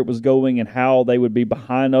anticipate where it was going and how they would be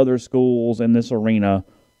behind other schools in this arena?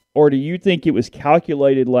 Or do you think it was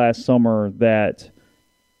calculated last summer that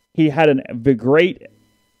he had a great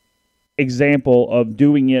example of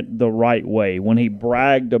doing it the right way when he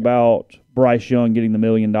bragged about Bryce Young getting the $1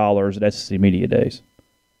 million at SEC Media Days.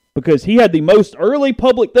 Because he had the most early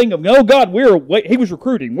public thing of, oh, God, he was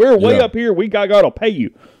recruiting. We're way up here. We got to pay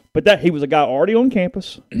you. But that he was a guy already on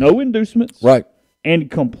campus, no inducements. Right.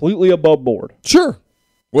 And completely above board. Sure.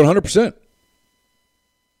 100%.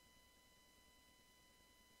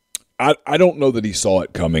 I don't know that he saw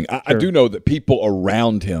it coming. I do know that people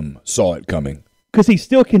around him saw it coming. Because he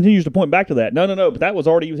still continues to point back to that. No, but that was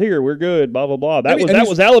already he was here. We're good, blah, blah, blah. That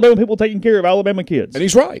was Alabama people taking care of Alabama kids. And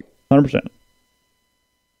he's right. 100%.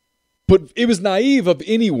 But it was naive of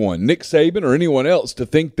anyone, Nick Saban or anyone else, to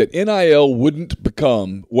think that NIL wouldn't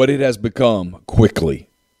become what it has become quickly.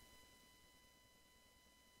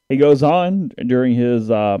 He goes on during his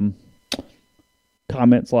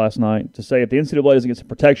comments last night to say if the NCAA doesn't get some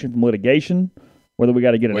protection from litigation, whether we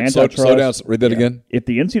got to get an antitrust. Slow down. Read that again. If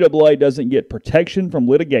the NCAA doesn't get protection from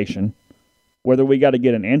litigation, whether we got to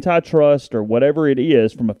get an antitrust or whatever it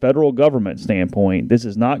is from a federal government standpoint, this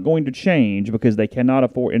is not going to change because they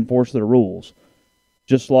cannot enforce their rules.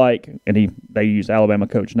 Just like, and they use Alabama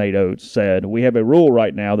coach Nate Oates said, we have a rule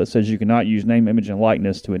right now that says you cannot use name, image, and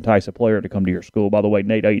likeness to entice a player to come to your school. By the way,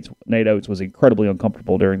 Nate Oates was incredibly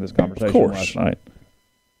uncomfortable during this conversation last night.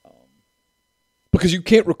 Because you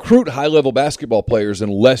can't recruit high-level basketball players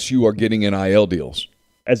unless you are getting NIL deals.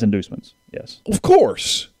 As inducements, yes. Of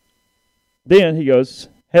course. Then he goes,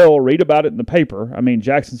 hell, read about it in the paper. I mean,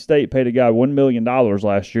 Jackson State paid a guy $1 million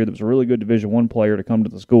last year that was a really good Division I player to come to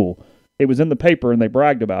the school. It was in the paper, and they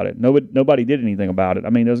bragged about it. Nobody did anything about it. I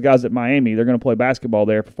mean, those guys at Miami, they're going to play basketball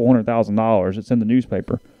there for $400,000. It's in the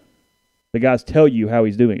newspaper. The guys tell you how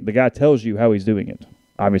he's doing it. The guy tells you how he's doing it.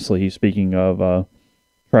 Obviously, he's speaking of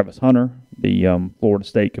Travis Hunter, the Florida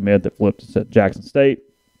State commit that flipped at Jackson State.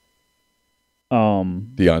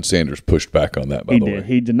 Deion Sanders pushed back on that, by the way.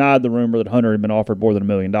 He denied the rumor that Hunter had been offered more than $1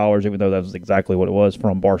 million, even though that was exactly what it was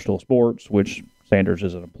from Barstool Sports, which Sanders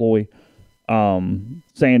is an employee.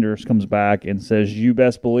 Sanders comes back and says, you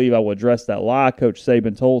best believe I will address that lie Coach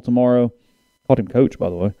Saban told tomorrow. Called him coach, by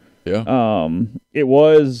the way. Yeah.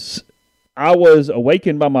 I was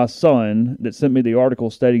awakened by my son that sent me the article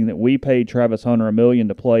stating that we paid Travis Hunter $1 million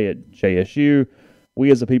to play at JSU. We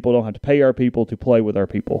as a people don't have to pay our people to play with our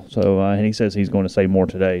people. So, and he says he's going to say more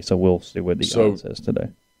today, so we'll see what Deion says today.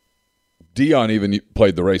 Deion even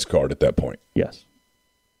played the race card at that point. Yes.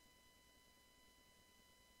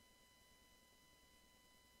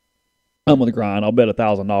 I'm with the grind. I'll bet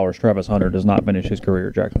 $1,000 Travis Hunter does not finish his career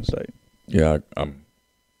at Jackson State. Yeah,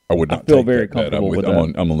 I would not. I feel take very that comfortable with that.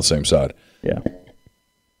 I'm on the same side. Yeah.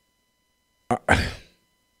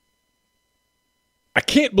 I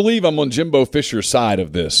can't believe I'm on Jimbo Fisher's side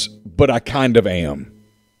of this, but I kind of am.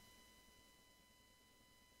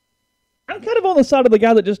 I'm kind of on the side of the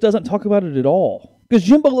guy that just doesn't talk about it at all. Because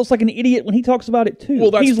Jimbo looks like an idiot when he talks about it, too.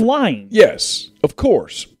 Well, he's lying. Yes, of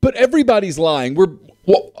course. But everybody's lying.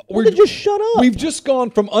 We're just shut up. We've just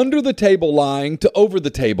gone from under the table lying to over the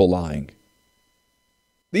table lying.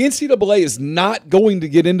 The NCAA is not going to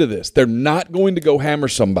get into this. They're not going to go hammer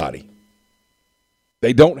somebody.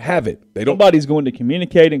 They don't have it. Somebody's going to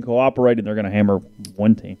communicate and cooperate, and they're going to hammer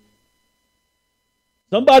one team.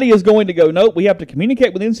 Somebody is going to go, nope, we have to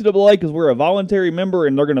communicate with NCAA because we're a voluntary member,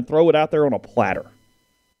 and they're going to throw it out there on a platter.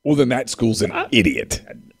 Well, then that school's an idiot.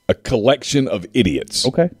 A collection of idiots.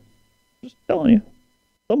 Okay. Just telling you.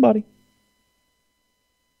 Somebody.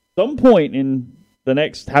 Some point in the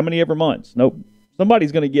next how many ever months, nope,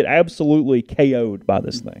 somebody's going to get absolutely KO'd by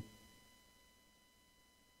this thing.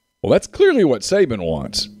 Well, that's clearly what Saban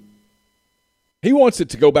wants. He wants it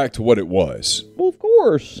to go back to what it was. Well, of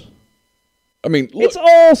course. I mean, look,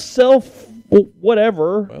 it's all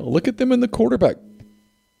whatever. Well, look at them in the quarterback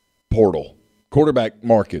portal, quarterback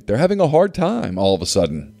market. They're having a hard time all of a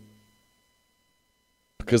sudden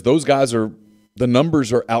because those guys the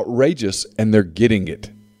numbers are outrageous and they're getting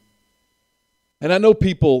it. And I know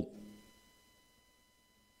people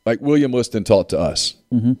like William Liston talked to us.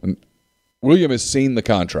 Mm-hmm. And William has seen the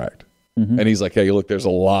contract. Mm-hmm. And he's like, hey, look, there's a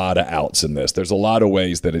lot of outs in this. There's a lot of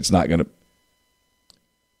ways that it's not going to.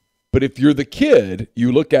 But if you're the kid,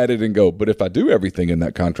 you look at it and go, but if I do everything in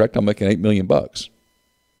that contract, I'm making $8 million.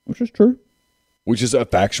 Which is true. Which is a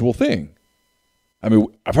factual thing. I mean,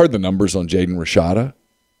 I've heard the numbers on Jaden Rashada.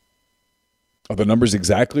 Are the numbers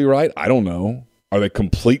exactly right? I don't know. Are they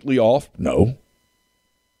completely off? No.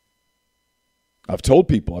 I've told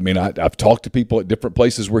people. I mean, I've talked to people at different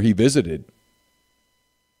places where he visited.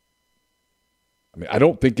 I mean, I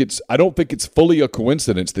don't think it's fully a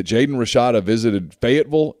coincidence that Jaden Rashada visited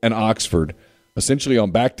Fayetteville and Oxford essentially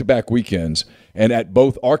on back-to-back weekends, and at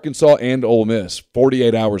both Arkansas and Ole Miss,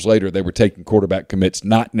 48 hours later, they were taking quarterback commits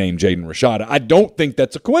not named Jaden Rashada. I don't think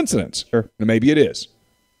that's a coincidence. Sure. Maybe it is.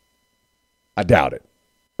 I doubt it.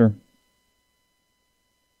 Sure.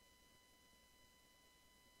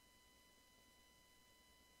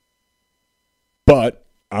 But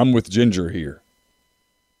I'm with Ginger here.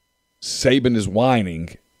 Saban is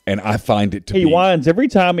whining, and I find it to be. He whines every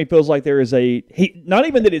time he feels like there is not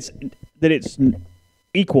even that it's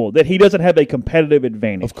equal, that he doesn't have a competitive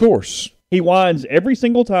advantage. Of course. He whines every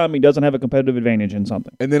single time he doesn't have a competitive advantage in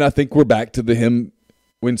something. And then I think we're back to him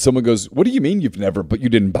when someone goes, "What do you mean but you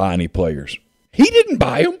didn't buy any players?" He didn't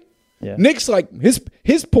buy them. Yeah. Nick's like,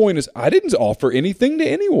 his point is, I didn't offer anything to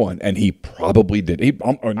anyone, and he probably did.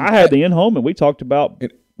 I had the in-home, and we talked about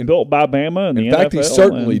built by Bama and the NFL. In fact, he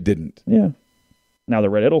certainly didn't. Yeah. Now the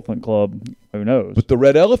Red Elephant Club, who knows? But the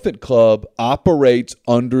Red Elephant Club operates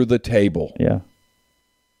under the table. Yeah.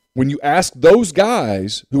 When you ask those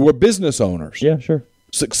guys who are business owners, yeah, sure,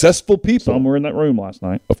 successful people, some were in that room last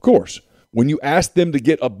night. Of course. When you ask them to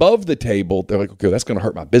get above the table, they're like, okay, that's going to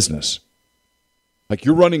hurt my business. Like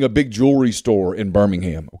you're running a big jewelry store in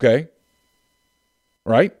Birmingham, okay?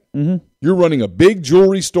 Right? Mm-hmm. You're running a big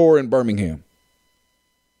jewelry store in Birmingham.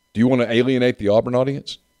 Do you want to alienate the Auburn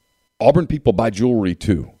audience? Auburn people buy jewelry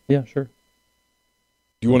too. Yeah, sure.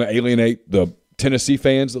 Do you want to alienate the Tennessee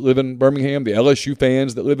fans that live in Birmingham, the LSU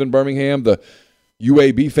fans that live in Birmingham, the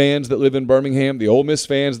UAB fans that live in Birmingham, the Ole Miss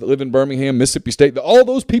fans that live in Birmingham, Mississippi State? All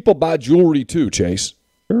those people buy jewelry too, Chase.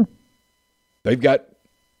 Sure. They've got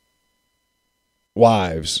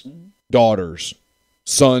wives, daughters,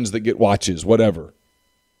 sons that get watches, whatever.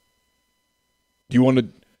 Do you want to?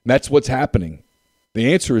 That's what's happening.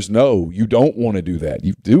 The answer is no, you don't want to do that.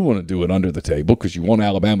 You do want to do it under the table because you want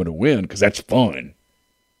Alabama to win because that's fun.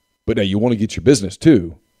 But now you want to get your business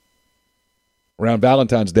too. Around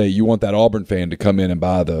Valentine's Day, you want that Auburn fan to come in and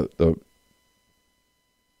buy the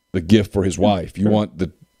gift for his wife. You want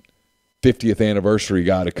the 50th anniversary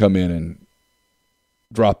guy to come in and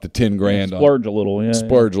drop the $10,000. Splurge a little, yeah.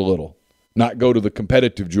 Splurge a little. Not go to the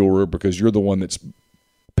competitive jeweler because you're the one that's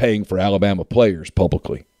paying for Alabama players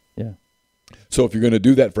publicly. Yeah. So if you're going to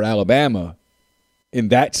do that for Alabama in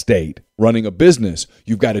that state, running a business,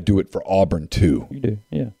 you've got to do it for Auburn too. You do,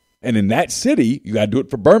 yeah. And in that city, you got to do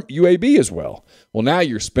it for UAB as well. Well, now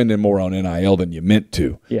you're spending more on NIL than you meant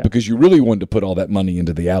to because you really wanted to put all that money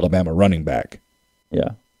into the Alabama running back. Yeah.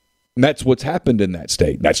 And that's what's happened in that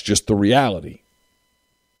state. That's just the reality.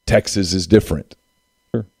 Texas is different.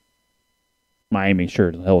 Sure. Miami, sure,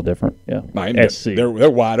 is a hell different. Yeah. Miami, SC. They're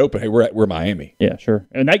wide open. Hey, we're Miami. Yeah, sure.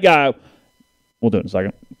 And that guy, we'll do it in a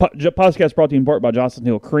second. Podcast brought to you in part by Johnston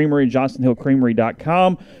Hill Creamery,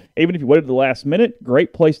 johnstonhillcreamery.com. Even if you waited to the last minute,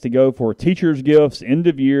 great place to go for teacher's gifts, end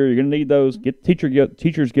of year. You're going to need those. Get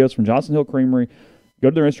teacher's gifts from Johnston Hill Creamery. Go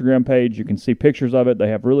to their Instagram page. You can see pictures of it. They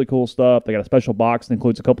have really cool stuff. They got a special box that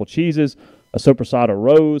includes a couple of cheeses, a sopressata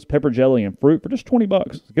rose, pepper jelly, and fruit for just $20.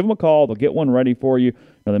 Give them a call. They'll get one ready for you.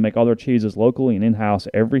 They make all their cheeses locally and in-house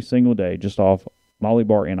every single day just off Molly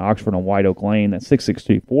Bar in Oxford on White Oak Lane. That's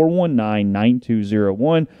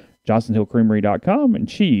 662-419-9201. JohnstonHillCreamery.com and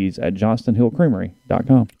cheese at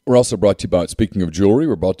JohnstonHillCreamery.com. We're also brought to you by, speaking of jewelry,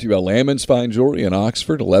 we're brought to you by Lammons Fine Jewelry in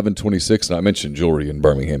Oxford, 1126. And I mentioned jewelry in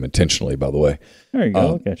Birmingham intentionally, by the way. There you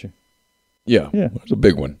go. Look at you. Yeah. That's a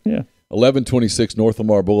big one. Yeah. 1126 North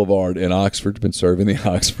Lamar Boulevard in Oxford. Been serving the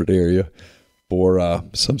Oxford area for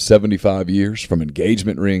some 75 years, from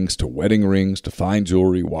engagement rings to wedding rings to fine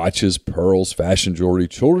jewelry, watches, pearls, fashion jewelry,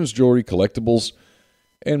 children's jewelry, collectibles,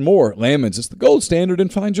 and more. Lammons, it's the gold standard in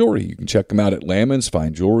fine jewelry. You can check them out at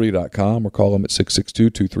lammonsfinejewelry.com or call them at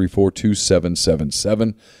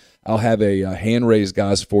 662-234-2777. I'll have a hand-raised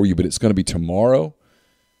guys for you, but it's going to be tomorrow.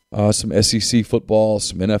 Some SEC football,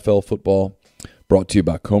 some NFL football. Brought to you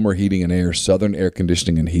by Comer Heating and Air, Southern Air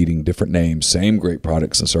Conditioning and Heating, different names, same great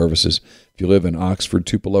products and services. If you live in Oxford,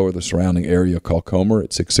 Tupelo, or the surrounding area, call Comer at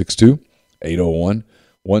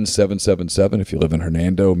 662-801-1777. If you live in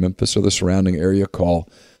Hernando, Memphis, or the surrounding area, call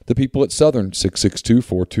the people at Southern,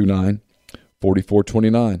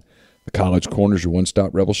 662-429-4429. The College Corner is your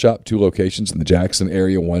one-stop Rebel Shop, 2 locations in the Jackson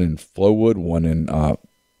area, one in Flowood, one in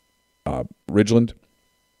Ridgeland.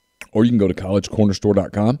 Or you can go to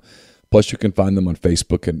collegecornerstore.com. Plus, you can find them on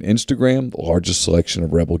Facebook and Instagram, the largest selection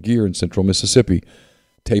of Rebel gear in Central Mississippi.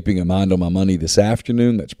 Taping a Mind on My Money this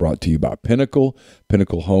afternoon. That's brought to you by Pinnacle.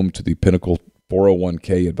 Pinnacle, home to the Pinnacle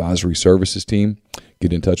 401k Advisory Services team.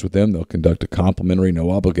 Get in touch with them. They'll conduct a complimentary,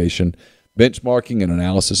 no-obligation benchmarking and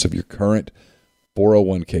analysis of your current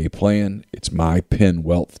 401k plan. It's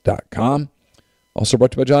mypinwealth.com. Also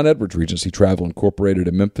brought to you by John Edwards, Regency Travel Incorporated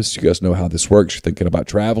in Memphis. You guys know how this works. You're thinking about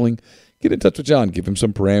traveling, get in touch with John. Give him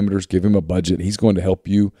some parameters. Give him a budget. He's going to help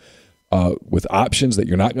you with options that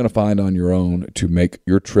you're not going to find on your own to make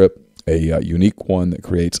your trip a unique one that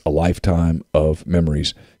creates a lifetime of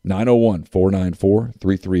memories.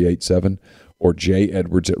 901-494-3387 or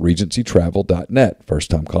jedwards@regencytravel.net.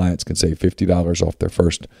 First-time clients can save $50 off their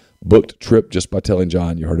first booked trip just by telling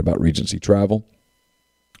John you heard about Regency Travel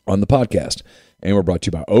on the podcast. And we're brought to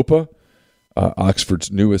you by Opa,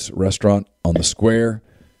 Oxford's newest restaurant on the square.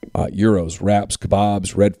 Gyros, wraps,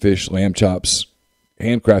 kebabs, redfish, lamb chops,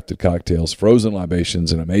 handcrafted cocktails, frozen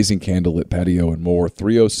libations, an amazing candlelit patio, and more.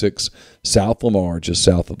 306 South Lamar, just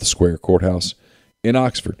south of the Square Courthouse in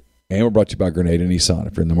Oxford. And we're brought to you by Grenada Nissan.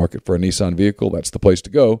 If you're in the market for a Nissan vehicle, that's the place to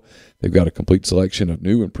go. They've got a complete selection of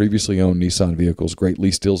new and previously owned Nissan vehicles, great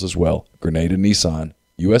lease deals as well. Grenada Nissan,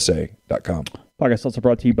 USA.com. Podcast also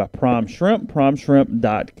brought to you by Prime Shrimp,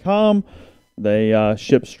 primeshrimp.com. They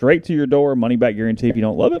ship straight to your door, money-back guarantee if you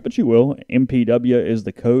don't love it, but you will. MPW is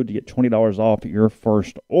the code to get $20 off your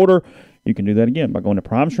first order. You can do that again by going to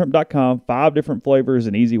primeshrimp.com. 5 different flavors,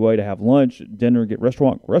 an easy way to have lunch, dinner, get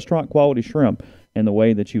restaurant-quality shrimp in the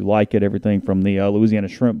way that you like it. Everything from the Louisiana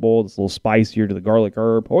shrimp bowl that's a little spicier to the garlic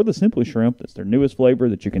herb, or the Simply Shrimp. That's their newest flavor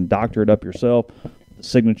that you can doctor it up yourself. The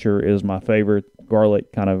Signature is my favorite.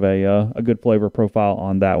 Garlic, kind of a good flavor profile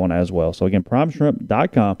on that one as well. So, again,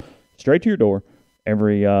 primeshrimp.com. Straight to your door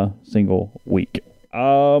every single week.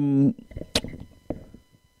 Let's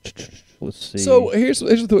see. So here's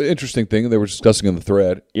the interesting thing they were discussing in the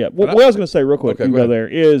thread. Yeah, what I was going to say real quick, okay, go there,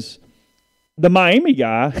 is the Miami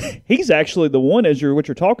guy, he's actually the one, as what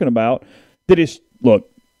you're talking about, that is,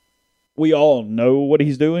 look, we all know what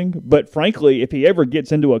he's doing, but frankly, if he ever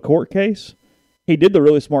gets into a court case, he did the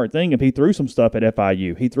really smart thing. If he threw some stuff at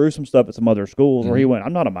FIU, he threw some stuff at some other schools where he went,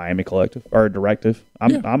 I'm not a Miami collective or a directive.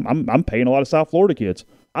 I'm paying a lot of South Florida kids.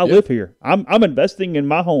 I live here. I'm investing in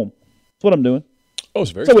my home. That's what I'm doing. Oh,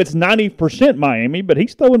 it's very so it's 90% Miami, but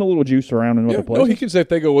he's throwing a little juice around in other places. No, he can say if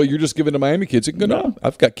they go, well, you're just giving to Miami kids. He can go, no,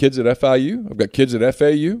 I've got kids at FIU. I've got kids at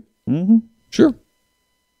FAU. Mm-hmm. Sure.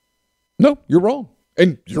 No, you're wrong.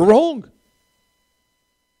 And you're wrong.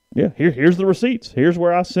 Yeah, here's the receipts. Here's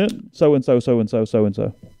where I sent so-and-so, so-and-so,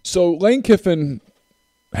 so-and-so. So Lane Kiffin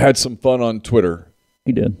had some fun on Twitter.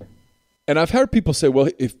 He did. And I've heard people say, well,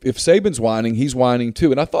 if Saban's whining, he's whining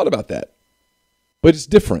too. And I thought about that. But it's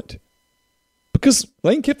different. Because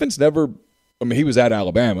Lane Kiffin's never – I mean, he was at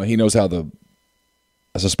Alabama. He knows how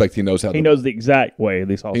I suspect he knows how – He knows the exact way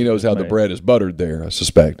these – he knows how the bread is buttered there, I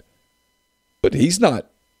suspect. But he's not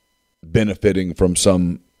benefiting from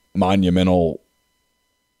some monumental –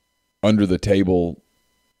 under the table.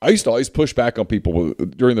 I used to always push back on people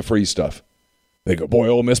during the Freeze stuff. They go, boy,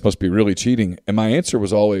 Ole Miss must be really cheating. And my answer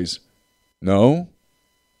was always, no.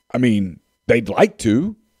 I mean, they'd like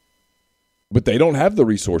to, but they don't have the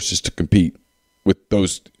resources to compete with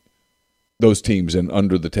those teams and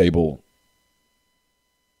under the table,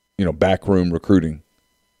 backroom recruiting.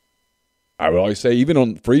 I would always say, even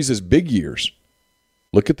on Freeze's big years,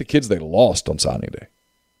 look at the kids they lost on signing day.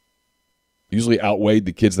 Usually outweighed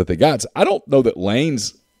the kids that they got. So I don't know that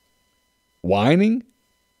Lane's whining.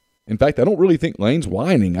 In fact, I don't really think Lane's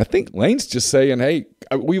whining. I think Lane's just saying, hey,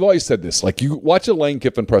 we've always said this. Like, you watch a Lane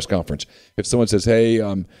Kiffin press conference. If someone says, hey,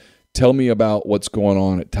 tell me about what's going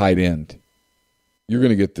on at tight end, you're going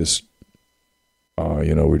to get this,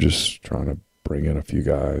 we're just trying to bring in a few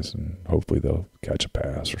guys and hopefully they'll catch a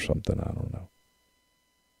pass or something. I don't know.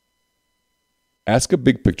 Ask a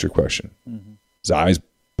big picture question. Mm-hmm. His eyes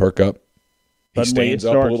perk up. He stands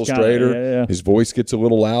up a little straighter. Yeah. His voice gets a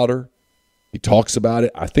little louder. He talks about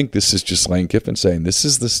it. I think this is just Lane Kiffin saying, this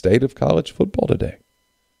is the state of college football today.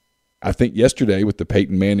 I think yesterday with the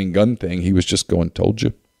Peyton Manning gun thing, he was just going, told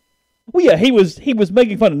you. Well, yeah, he was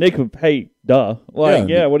making fun of Nick of, hey, duh. Like,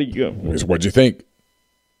 yeah, what do you go? What'd you think?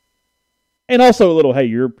 And also a little, hey,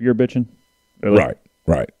 you're bitching. Really?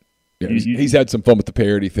 Right. Yeah, he's had some fun with the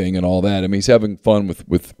parody thing and all that. I mean, he's having fun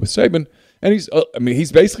with Saban. And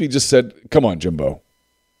he's basically just said, "Come on, Jimbo,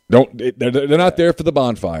 they're not there for the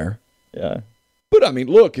bonfire." Yeah. But I mean,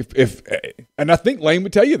 look, if and I think Lane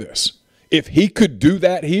would tell you this: if he could do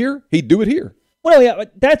that here, he'd do it here. Well, yeah,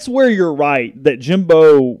 that's where you're right. That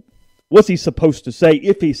Jimbo, what's he supposed to say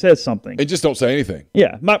if he says something? And just don't say anything.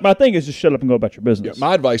 Yeah, my thing is just shut up and go about your business. Yeah,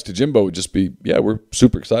 my advice to Jimbo would just be, we're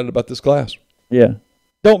super excited about this class. Yeah.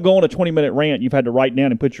 Don't go on a 20-minute rant you've had to write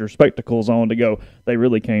down and put your spectacles on to go, they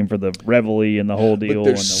really came for the reveille and the whole deal. But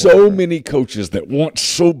there's so many coaches that want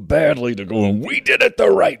so badly to go, and we did it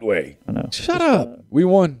the right way. I know. Shut up. We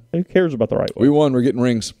won. Who cares about the right way? We won. We're getting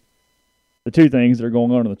rings. the two things that are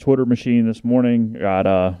going on in the Twitter machine this morning,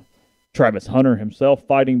 got Travis Hunter himself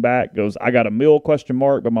fighting back, goes, I got a mill, ?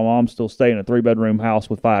 But my mom's still staying in a 3-bedroom house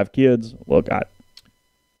with 5 kids. Look,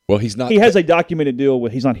 Well, he's not. he has a documented deal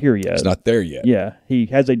with, he's not here yet. He's not there yet. Yeah, he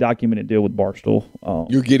has a documented deal with Barstool.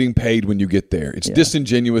 You're getting paid when you get there. It's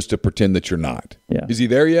disingenuous to pretend that you're not. Yeah. Is he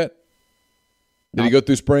there yet? Did he go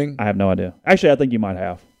through spring? I have no idea. Actually, I think he might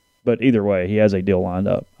have. But either way, he has a deal lined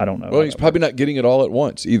up. I don't know. Well, he's probably not getting it all at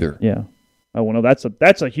once either. Yeah. Oh, well, no,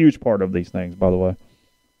 that's a huge part of these things, by the way.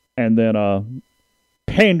 And then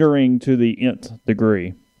pandering to the nth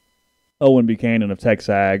degree, Owen Buchanan of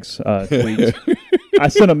Texags tweets, I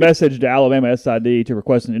sent a message to Alabama SID to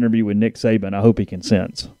request an interview with Nick Saban. I hope he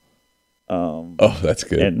consents. Oh, that's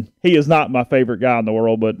good. And he is not my favorite guy in the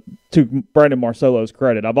world, but to Brandon Marcello's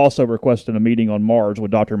credit, I've also requested a meeting on Mars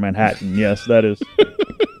with Dr. Manhattan. Yes, that is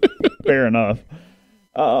fair enough.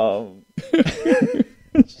 So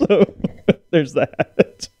there's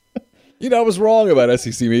that. You know, I was wrong about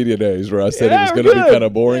SEC Media Days where I said it was going to be kind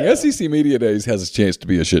of boring. Yeah. SEC Media Days has a chance to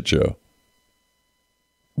be a shit show.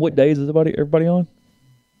 What days is everybody on?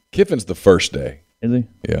 Kiffin's the first day. Is he?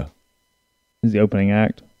 Yeah. He's the opening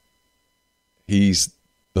act. He's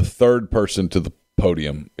the third person to the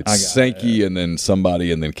podium. It's Sankey and then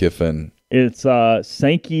somebody and then Kiffin. It's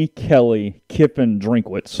Sankey, Kelly, Kiffin,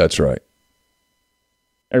 Drinkwitz. That's right.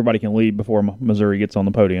 Everybody can leave before Missouri gets on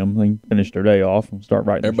the podium. They can finish their day off and start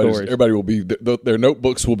writing their stories. Everybody will be their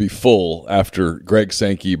notebooks will be full after Greg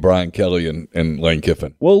Sankey, Brian Kelly, and Lane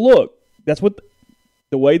Kiffin. Well, look, that's what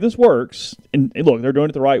the way this works. And look, they're doing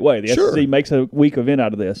it the right way. The SEC makes a week event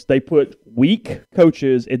out of this. They put weak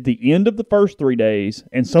coaches at the end of the first 3 days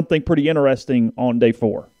and something pretty interesting on day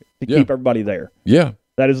 4 to keep everybody there. Yeah,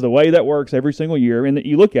 that is the way that works every single year. And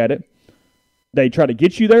you look at it, they try to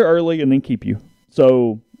get you there early and then keep you.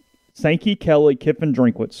 So, Sankey, Kelly, Kiffin,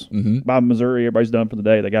 Drinkwitz. By Missouri, everybody's done for the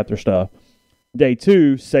day. They got their stuff. Day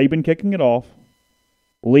 2, Saban kicking it off.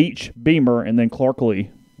 Leach, Beamer, and then Clark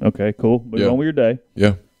Lee. Okay, cool. Move on with your day.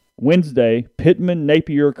 Yeah. Wednesday, Pittman,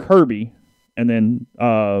 Napier, Kirby, and then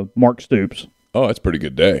Mark Stoops. Oh, that's a pretty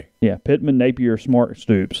good day. Yeah, Pittman, Napier, Smart,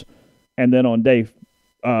 Stoops. And then on day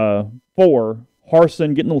 4,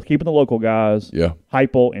 Harsin keeping the local guys. Yeah.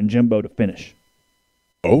 Heupel and Jimbo to finish.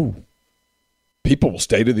 Oh. People will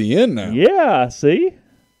stay to the end now. Yeah, see?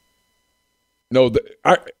 No,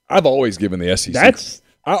 I've always given the SEC.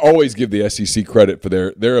 I always give the SEC credit for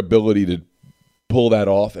their ability to pull that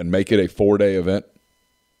off and make it a 4-day event.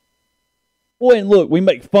 Well, and look, we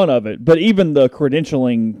make fun of it, but even the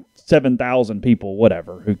credentialing 7,000 people,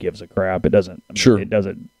 whatever, who gives a crap? It doesn't. It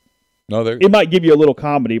doesn't. No, it might give you a little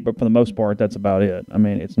comedy, but for the most part, that's about it. I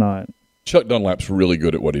mean, it's not. Chuck Dunlap's really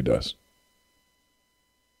good at what he does.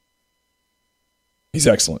 He's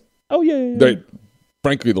excellent. Oh, yeah.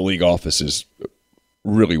 Frankly, the league office is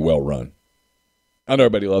really well run. I know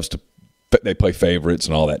everybody loves they play favorites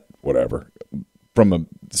and all that, whatever. From a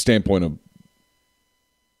standpoint of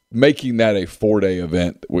making that a 4-day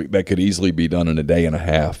event that could easily be done in a day and a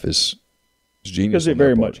half is genius. Because it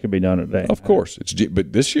very much could be done in a day. Of course.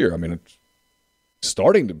 But this year, I mean, it's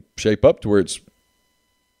starting to shape up to where it's,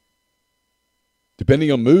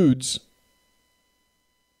 depending on moods.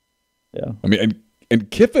 Yeah. I mean, and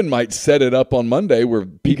Kiffin might set it up on Monday where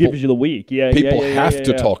he gives you the week. People have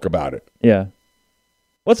to talk about it. Yeah.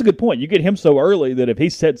 Well, that's a good point. You get him so early that if he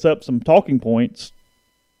sets up some talking points,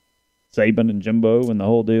 Saban and Jimbo and the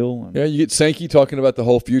whole deal. Yeah, you get Sankey talking about the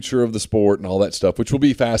whole future of the sport and all that stuff, which will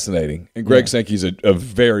be fascinating. And Greg Sankey's a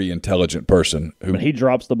very intelligent person. But he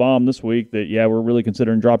drops the bomb this week that, we're really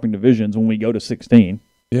considering dropping divisions when we go to 16.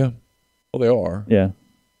 Yeah. Well, they are. Yeah.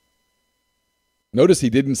 Notice he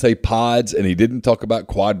didn't say pods and he didn't talk about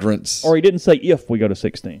quadrants. Or he didn't say if we go to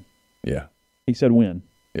 16. Yeah. He said when.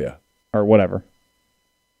 Yeah. Or whatever.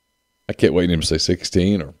 I can't wait for him to say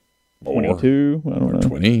 16 or 22. I don't know.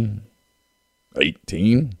 20.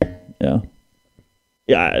 18. Yeah.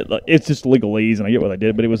 Yeah, it's just legalese, and I get what they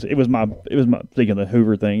did, but it was my speaking of the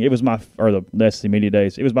Hoover thing, the SEC Media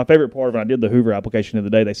Days, it was my favorite part when I did the Hoover application of the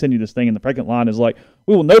day. They send you this thing, and the second line is like,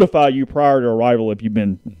 we will notify you prior to arrival if you've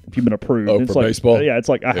been approved. Oh, it's for like, baseball? Yeah, it's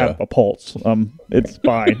like I have a pulse. It's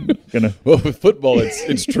fine. Well, with football,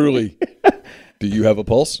 it's truly, do you have a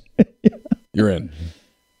pulse? You're in.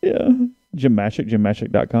 Yeah. Jim Mashik,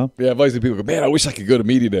 jimmashik.com. Yeah, I've always seen people go, man, I wish I could go to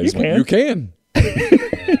Media Days. You can.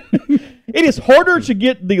 It is harder to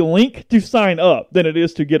get the link to sign up than it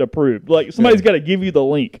is to get approved. Like, somebody's got to give you the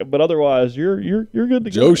link, but otherwise, you're good to go.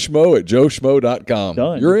 Joe Schmo at joeschmo.com.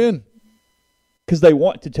 Done. You're in. Because they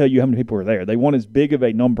want to tell you how many people are there. They want as big of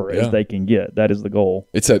a number as they can get. That is the goal.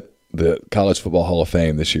 It's at the College Football Hall of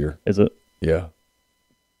Fame this year. Is it? Yeah.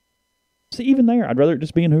 See, even there, I'd rather it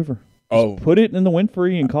just be in Hoover. Just put it in the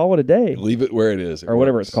Winfrey and call it a day. Leave it where it is. Or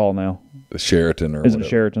whatever it's called now. The Sheraton or Is whatever. it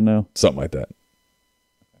Sheraton now? Something like that.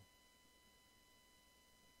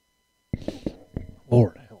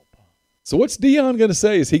 Lord help. So what's Deion going to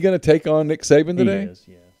say? Is he going to take on Nick Saban today? He is,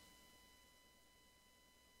 yeah.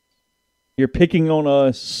 You're picking on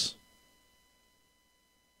us.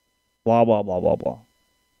 Blah, blah, blah, blah, blah.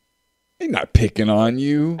 He's not picking on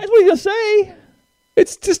you. That's what he's going to say.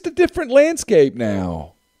 It's just a different landscape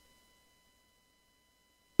now.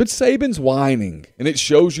 But Saban's whining, and it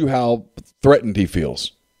shows you how threatened he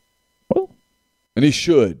feels. Well, and he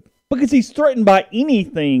should. Because he's threatened by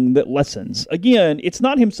anything that lessens. Again, it's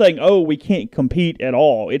not him saying, oh, we can't compete at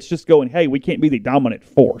all. It's just going, hey, we can't be the dominant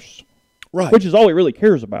force. Right. Which is all he really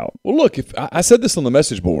cares about. Well, look, if I said this on the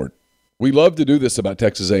message board. We love to do this about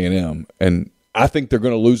Texas A&M, and I think they're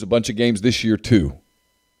going to lose a bunch of games this year too.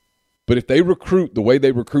 But if they recruit the way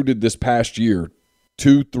they recruited this past year,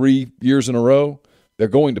 2-3 years in a row, they're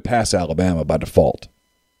going to pass Alabama by default.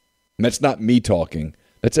 And that's not me talking.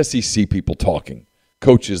 That's SEC people talking.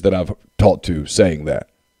 Coaches that I've talked to saying that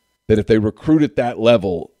if they recruit at that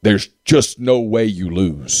level, there's just no way you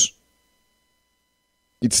lose.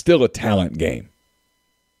 It's still a talent game.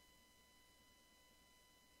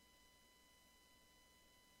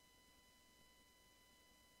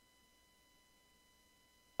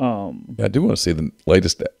 I do want to see the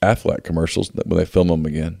latest Aflac commercials when they film them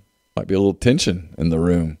again. Might be a little tension in the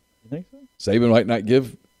room. You think so? Saban might not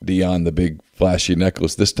give Deion the big flashy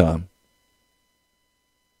necklace this time.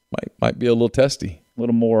 Might be a little testy. A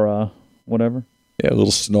little more, whatever. Yeah, a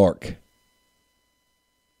little snark.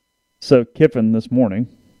 So Kiffin this morning.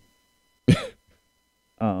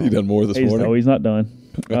 He done more this morning? No, he's not done.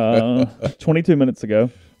 22 minutes ago.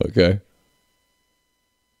 Okay.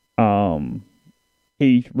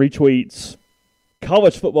 He retweets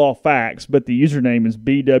college football facts, but the username is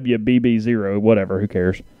BWBB0, whatever, who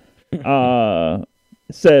cares. It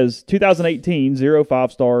says 2018, 0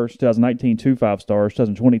 5 stars, 2019, 2 5 stars,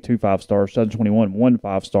 2020, 2 5 stars, 2021, 1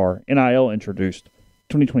 5 star. NIL introduced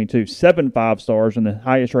 2022, 7 5 stars in the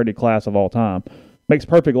highest rated class of all time. Makes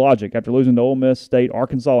perfect logic. After losing to Ole Miss, State,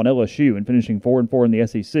 Arkansas, and LSU and finishing 4-4 in the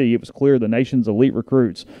SEC, it was clear the nation's elite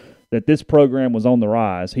recruits that this program was on the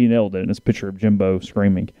rise. He nailed it in his picture of Jimbo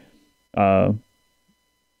screaming.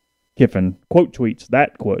 Kiffin quote tweets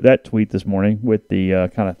that tweet this morning with the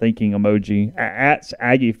kind of thinking emoji at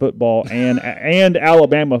Aggie football and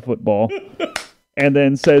Alabama football, and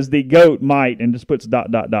then says the GOAT might and just puts ... out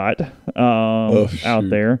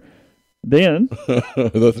there. Then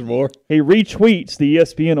nothing more. He retweets the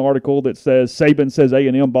ESPN article that says Saban says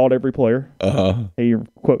A&M bought every player. He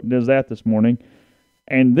does that this morning.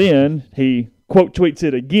 And then he quote tweets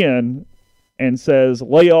it again and says,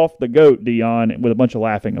 "Lay off the GOAT, Deion," with a bunch of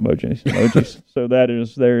laughing emojis. So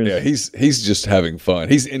there's yeah, he's just having fun.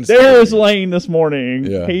 He's instigating. There's Lane this morning.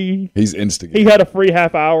 Yeah, he's instigating. He had a free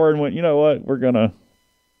half hour and went, you know what, we're gonna.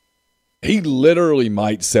 He literally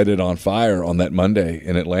might set it on fire on that Monday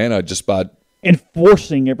in Atlanta just by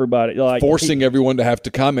enforcing everybody, forcing everyone to have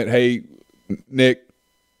to comment. Hey, Nick,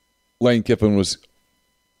 Lane Kiffin was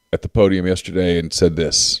at the podium yesterday and said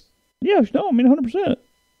this. Yeah, no, I mean 100%.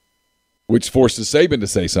 Which forces Saban to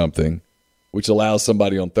say something, which allows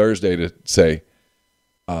somebody on Thursday to say,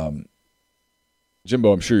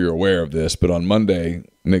 Jimbo, I'm sure you're aware of this, but on Monday,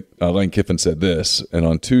 Lane Kiffin said this, and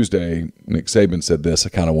on Tuesday, Nick Saban said this. I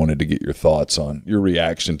kind of wanted to get your thoughts on your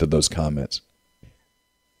reaction to those comments.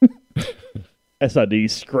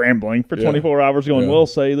 SID scrambling for 24 hours going, we'll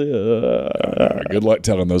say this. Good luck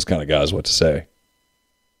telling those kind of guys what to say.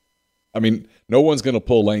 I mean, no one's going to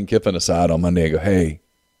pull Lane Kiffin aside on Monday and go, hey.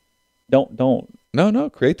 Don't. No,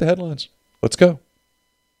 create the headlines. Let's go.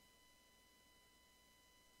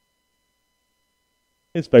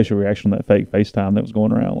 His facial reaction on that fake FaceTime that was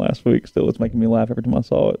going around last week still is making me laugh every time I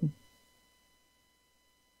saw it.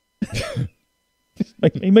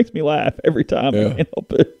 He makes me laugh every time. I can't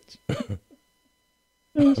help it.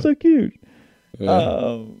 It's so cute.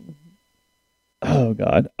 Yeah. Oh,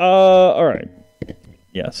 God. All right.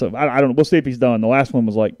 Yeah, so I don't know. We'll see if he's done. The last one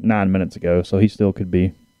was like 9 minutes ago, so he still could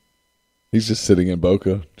be. He's just sitting in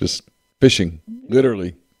Boca, just fishing,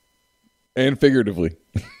 literally and figuratively.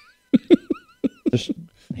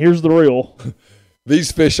 Here's the reel.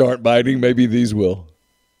 These fish aren't biting. Maybe these will.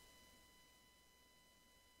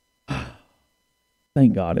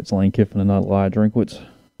 Thank God it's Lane Kiffin and not Eli Drinkwitz.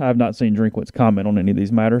 I have not seen Drinkwitz comment on any of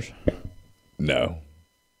these matters. No.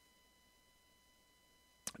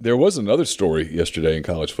 There was another story yesterday in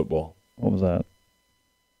college football. What was that?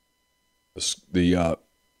 The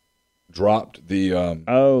dropped the.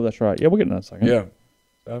 Oh, that's right. Yeah, we'll get in that in a second. Yeah,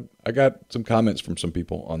 I got some comments from some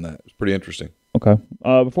people on that. It's pretty interesting. Okay.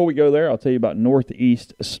 Before we go there, I'll tell you about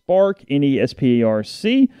Northeast Spark,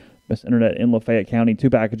 NESPARC. Best internet in Lafayette County. 2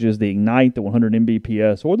 packages, the Ignite, the 100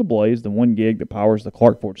 Mbps, or the Blaze, the 1 gig that powers the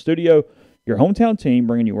Clark Ford studio. Your hometown team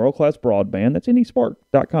bringing you world-class broadband. That's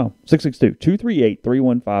nespark.com.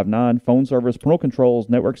 662-238-3159. Phone service, parental controls,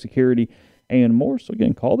 network security, and more. So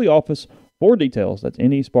again, call the office for details. That's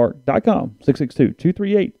nespark.com.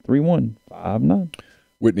 662-238-3159.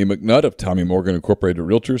 Whitney McNutt of Tommy Morgan Incorporated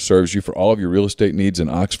Realtors serves you for all of your real estate needs in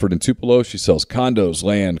Oxford and Tupelo. She sells condos,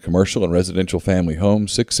 land, commercial, and residential family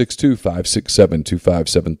homes.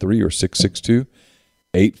 662-567-2573 or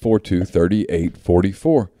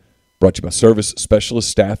 662-842-3844. Brought to you by Service Specialist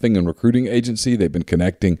Staffing and Recruiting Agency. They've been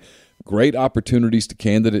connecting great opportunities to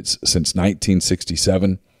candidates since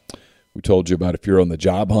 1967. We told you about if you're on the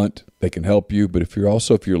job hunt, they can help you. But if you're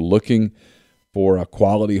looking for a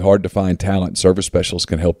quality, hard-to-find talent, Service Specialists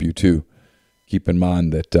can help you too. Keep in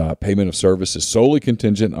mind that payment of service is solely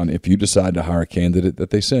contingent on if you decide to hire a candidate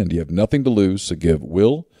that they send. You have nothing to lose, so give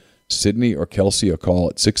Will, Sydney, or Kelsey a call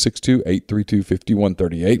at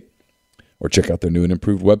 662-832-5138 or check out their new and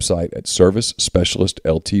improved website at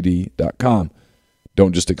servicespecialistltd.com.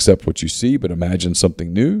 Don't just accept what you see, but imagine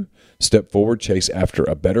something new. Step forward, chase after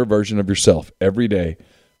a better version of yourself every day.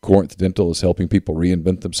 Corinth Dental is helping people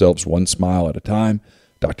reinvent themselves one smile at a time.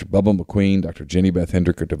 Dr. Bubba McQueen, Dr. Jenny Beth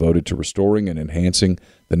Hendrick are devoted to restoring and enhancing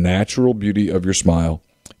the natural beauty of your smile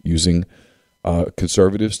using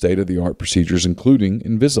conservative state-of-the-art procedures, including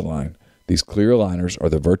Invisalign. These clear aligners are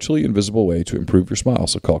the virtually invisible way to improve your smile.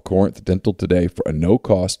 So call Corinth Dental today for a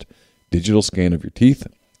no-cost digital scan of your teeth.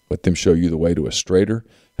 Let them show you the way to a straighter,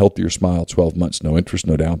 healthier smile. 12 months, no interest,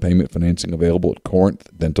 no down payment financing available at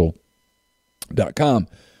corinthdental.com.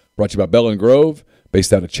 Brought to you by Bell & Grove,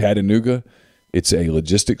 based out of Chattanooga. It's a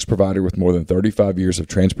logistics provider with more than 35 years of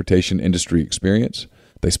transportation industry experience.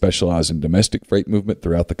 They specialize in domestic freight movement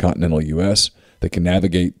throughout the continental U.S. They can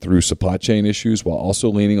navigate through supply chain issues while also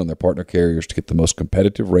leaning on their partner carriers to get the most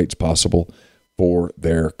competitive rates possible for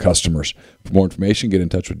their customers. For more information, get in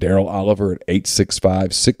touch with Daryl Oliver at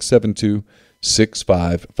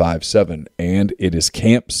 865-672-6557. And it is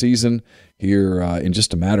camp season here in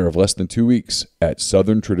just a matter of less than 2 weeks at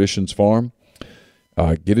Southern Traditions Farm.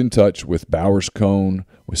 Get in touch with Bowers Cone,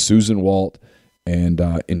 with Susan Walt, and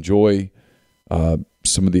enjoy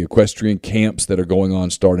some of the equestrian camps that are going on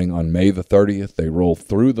starting on May the 30th. They roll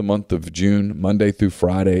through the month of June, Monday through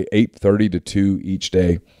Friday, 8:30 to 2 each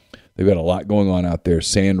day. They've got a lot going on out there,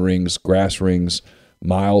 sand rings, grass rings,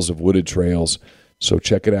 miles of wooded trails. So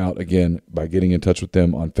check it out, again, by getting in touch with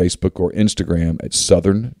them on Facebook or Instagram at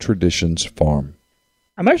Southern Traditions Farm.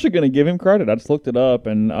 I'm actually going to give him credit. I just looked it up,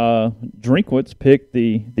 and Drinkwitz picked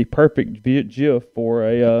the perfect GIF for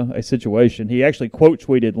a situation. He actually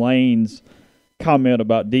quote-tweeted Lane's comment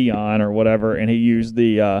about Dion or whatever, and he used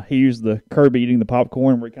the Kirby eating the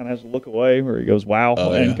popcorn where he kind of has to look away, where he goes, wow,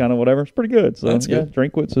 and kind of whatever. It's pretty good. So, that's good.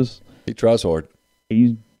 Drinkwitz He tries hard.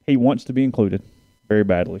 He wants to be included very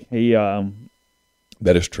badly.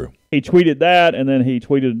 That is true. He tweeted that, and then he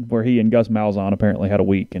tweeted where he and Gus Malzahn apparently had a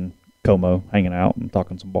week in Como hanging out and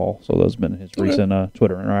talking some ball. So those have been his recent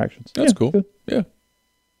Twitter interactions. That's cool. Good. Yeah.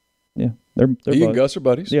 Yeah. They're he buddies. and Gus are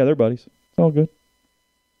buddies. Yeah, they're buddies. It's all good.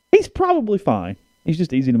 He's probably fine. He's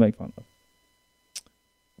just easy to make fun of.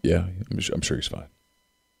 Yeah, I'm sure he's fine.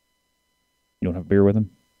 You don't have a beer with him?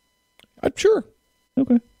 I'm sure.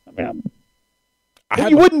 Okay. I mean,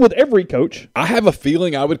 you wouldn't with every coach. I have a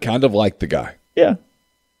feeling I would kind of like the guy. Yeah.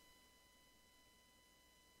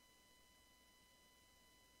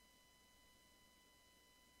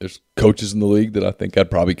 There's coaches in the league that I think I'd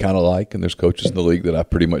probably kind of like, and there's coaches in the league that I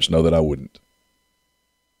pretty much know that I wouldn't.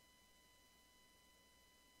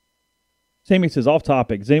 Sammy says, off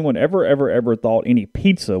topic, has anyone ever thought any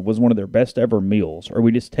pizza was one of their best ever meals, or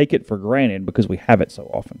we just take it for granted because we have it so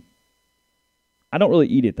often? I don't really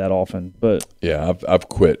eat it that often, but... Yeah, I've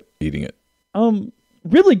quit eating it.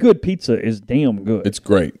 Really good pizza is damn good. It's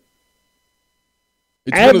great.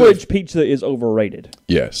 It's Average pizza is overrated.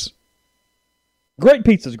 Yes. Great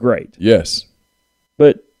pizza's great. Yes.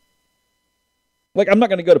 But, like, I'm not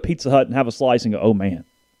going to go to Pizza Hut and have a slice and go, oh, man.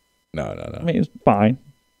 No. I mean, it's fine.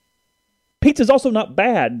 Pizza's also not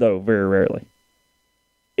bad, though, very rarely.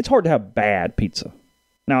 It's hard to have bad pizza.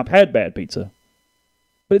 Now, I've had bad pizza,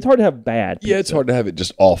 but it's hard to have bad pizza. Yeah, it's hard to have it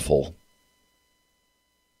just awful.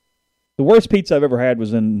 The worst pizza I've ever had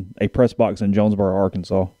was in a press box in Jonesboro,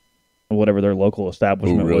 Arkansas. Whatever their local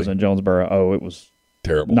establishment was in Jonesboro. Oh, it was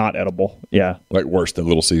terrible. Not edible. Yeah. Like worse than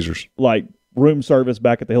Little Caesars. Like room service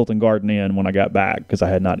back at the Hilton Garden Inn when I got back because I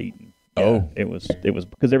had not eaten. Yeah, it was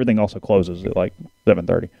because everything also closes at like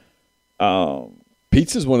 7:30.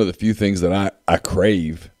 Pizza is one of the few things that I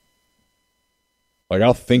crave. Like,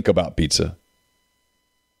 I'll think about pizza.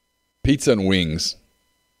 Pizza and wings.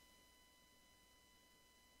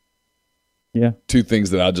 Yeah. Two things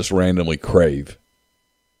that I just randomly crave.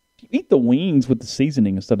 You eat the wings with the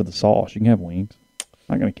seasoning instead of the sauce. You can have wings.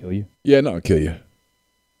 Not going to kill you. Yeah, not kill you.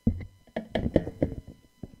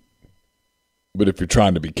 But if you're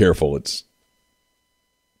trying to be careful, it's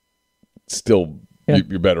still,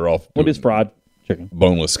 you're better off. What is fried chicken?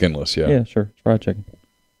 Boneless, skinless, yeah. Yeah, sure. It's fried chicken.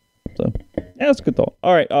 So, yeah, that's a good thought.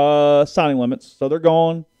 All right, signing limits. So they're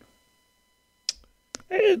gone.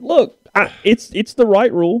 Hey, look, it's the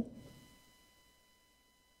right rule.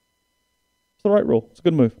 It's the right rule. It's a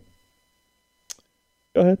good move.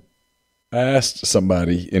 Go ahead. I asked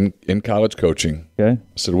somebody in college coaching. Okay.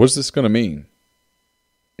 I said, what's this going to mean?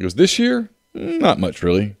 He goes, this year? Not much,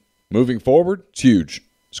 really. Moving forward, it's huge.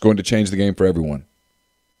 It's going to change the game for everyone.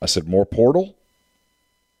 I said, more portal?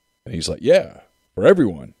 And he's like, yeah, for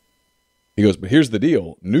everyone. He goes, but here's the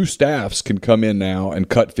deal. New staffs can come in now and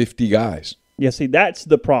cut 50 guys. Yeah, see, that's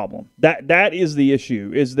the problem. That is the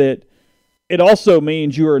issue, is that it also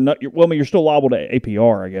means you're still liable to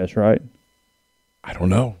APR, I guess, right? I don't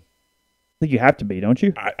know. I think you have to be, don't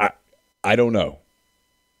you? I don't know.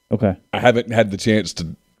 Okay. I haven't had the chance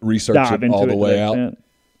to research it all the way out.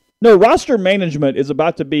 No, roster management is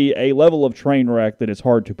about to be a level of train wreck that is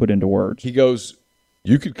hard to put into words. He goes,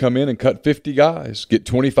 you could come in and cut 50 guys, get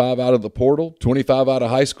 25 out of the portal, 25 out of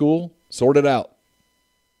high school, sort it out.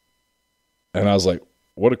 And I was like,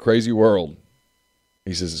 what a crazy world.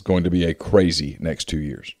 He says it's going to be a crazy next 2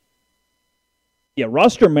 years. Yeah,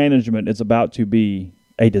 roster management is about to be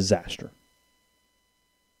a disaster.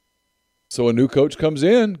 So a new coach comes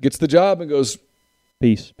in, gets the job, and goes,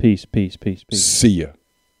 peace. see ya.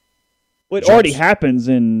 Well, it already happens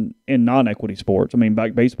in non-equity sports. I mean,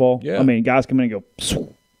 back baseball. Yeah. I mean, guys come in and go,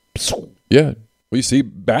 yeah. Well, you see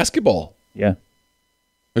basketball. Yeah.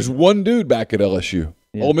 There's one dude back at LSU.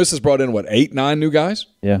 Yeah. Ole Miss has brought in, 8, 9 new guys?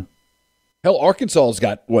 Yeah. Hell, Arkansas's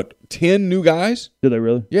got, 10 new guys? Do they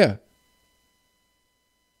really? Yeah.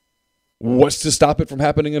 What's to stop it from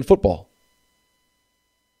happening in football?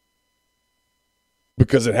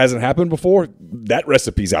 Because it hasn't happened before, that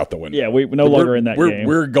recipe's out the window. Yeah, we're no longer in that game.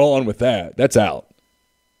 We're gone with that. That's out.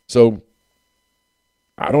 So,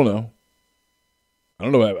 I don't know. I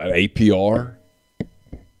don't know about APR.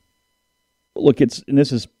 Look, this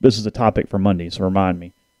is a topic for Monday, so remind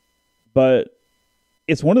me. But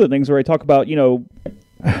it's one of the things where I talk about,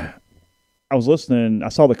 I was listening, I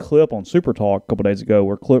saw the clip on Super Talk a couple days ago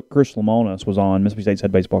where Chris Lemonis was on, Mississippi State's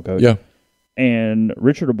head baseball coach. Yeah. And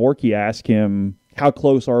Richard Aborky asked him, how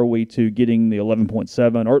close are we to getting the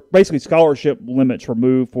 11.7, or basically scholarship limits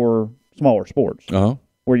removed for smaller sports,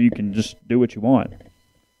 where you can just do what you want?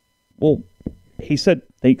 Well, he said,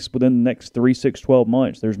 thinks within the next 3, 6, 12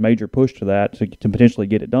 months, there's major push to that to potentially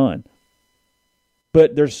get it done.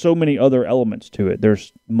 But there's so many other elements to it.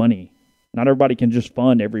 There's money. Not everybody can just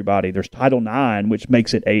fund everybody. There's Title IX, which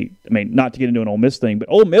makes it 8. I mean, not to get into an Ole Miss thing, but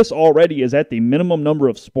Ole Miss already is at the minimum number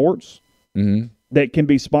of sports that can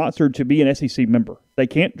be sponsored to be an SEC member. They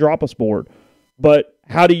can't drop a sport. But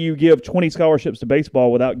how do you give 20 scholarships to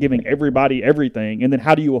baseball without giving everybody everything? And then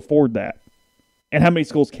how do you afford that? And how many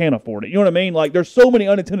schools can afford it? You know what I mean? Like, there's so many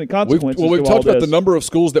unintended consequences. We've talked about the number of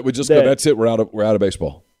schools that would just go, that's it, we're out of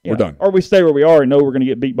baseball. Yeah. We're done. Or we stay where we are and know we're going to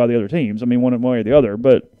get beat by the other teams. I mean, one way or the other.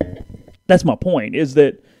 But that's my point, is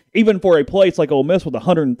that even for a place like Ole Miss with a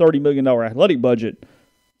 $130 million athletic budget,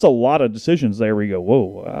 it's a lot of decisions there where you go,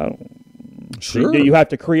 whoa. Sure. Do you have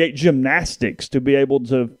to create gymnastics to be able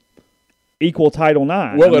to equal Title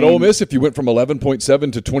IX? Well, at Ole Miss, if you went from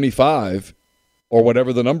 11.7 to 25 or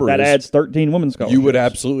whatever the number that is, adds 13 women's scholarships. You would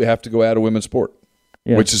absolutely have to go add a women's sport,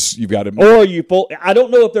 which is you've got to. Or you full. I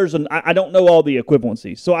don't know if there's I don't know all the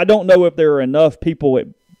equivalencies, so I don't know if there are enough people at,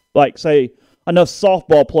 like, say, enough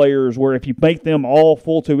softball players where if you make them all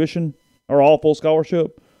full tuition or all full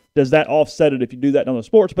scholarship, does that offset it if you do that in other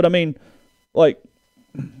sports? But I mean, like,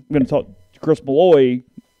 I'm going to talk to Chris Malloy.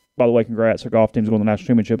 By the way, congrats! Our golf team's going to the national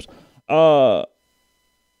championships.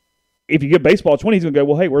 If you get baseball 20, he's going to go,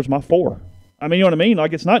 well, hey, where's my 4? I mean, you know what I mean?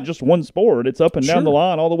 Like, it's not just one sport. It's up and down the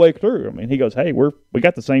line all the way through. I mean, he goes, hey, we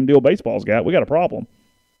got the same deal baseball's got. We got a problem.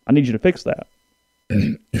 I need you to fix that.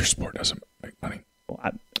 Your sport doesn't make money.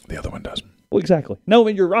 Well, the other one doesn't. Well, exactly. No, I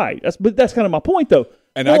mean, you're right. That's kind of my point, though.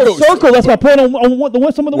 And I go circle. That's my point on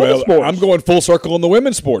some of the women's sports. I'm going full circle on the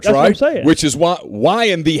women's sports, that's right? What I'm saying. Which is why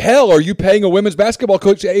in the hell are you paying a women's basketball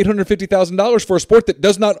coach $850,000 for a sport that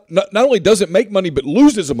does not only doesn't make money but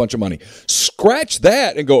loses a bunch of money? Scratch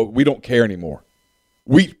that and go. We don't care anymore.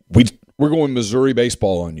 We're going Missouri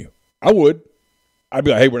baseball on you. I would. I'd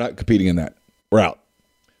be like, hey, we're not competing in that. We're out.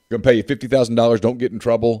 We're going to pay you $50,000. Don't get in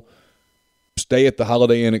trouble. Stay at the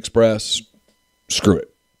Holiday Inn Express. Screw it.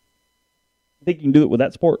 I think you can do it with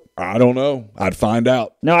that sport. I don't know. I'd find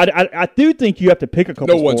out. No, I do think you have to pick a couple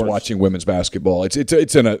No sports. one's watching women's basketball.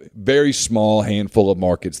 It's in a very small handful of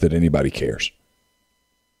markets that anybody cares.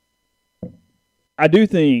 I do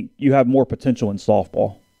think you have more potential in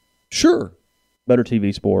softball. Sure. Better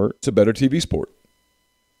TV sport. It's a better TV sport.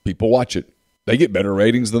 People watch it. They get better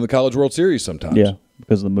ratings than the College World Series sometimes. Yeah,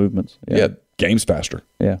 because of the movements. Yeah, game's faster.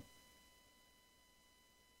 Yeah.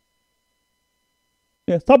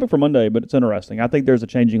 Yeah, it's a topic for Monday, but it's interesting. I think there's a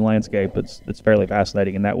changing landscape that's fairly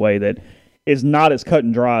fascinating in that way that is not as cut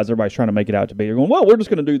and dry as everybody's trying to make it out to be. They're going, well, we're just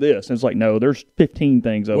going to do this. And it's like, no, there's 15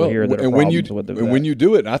 things over here that are problems with it. And when you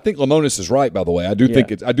do it, and I think Lamonis is right, by the way. I do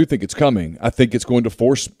think it's coming. I think it's going to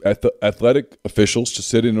force athletic officials to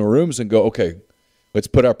sit in their rooms and go, okay, let's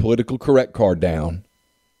put our political correct card down.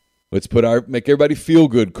 Let's put our make everybody feel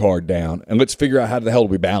good card down, and let's figure out how the hell do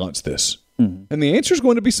we balance this. Mm-hmm. And the answer is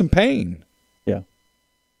going to be some pain. Yeah.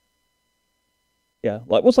 Yeah,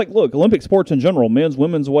 look, Olympic sports in general, men's,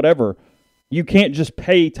 women's, whatever, you can't just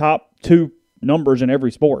pay top two numbers in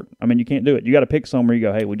every sport. I mean, you can't do it. You got to pick somewhere you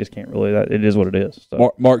go, hey, we just can't really. It is what it is.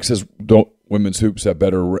 So. Mark says, don't women's hoops have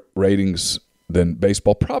better ratings than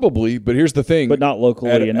baseball? Probably, but here's the thing. But not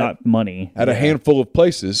locally and not money. At a handful of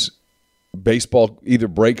places, baseball either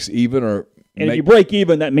breaks even or And if you break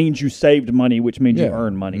even, that means you saved money, which means you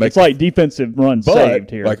earn money. It's like defensive runs saved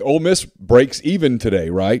here. Like Ole Miss breaks even today,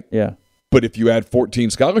 right? Yeah. But if you add 14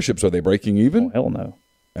 scholarships, are they breaking even? Oh, hell no.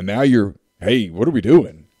 And now you're, hey, what are we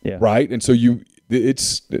doing? Yeah. Right? And so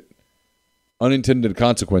unintended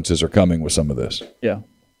consequences are coming with some of this. Yeah.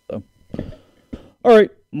 So, all right.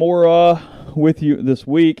 More with you this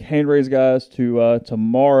week. Hand raise, guys, to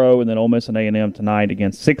tomorrow, and then Ole Miss and A&M tonight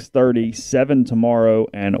again, 6:30, 7 tomorrow,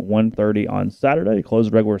 and 1:30 on Saturday to close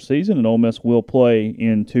the regular season. And Ole Miss will play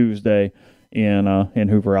in Tuesday in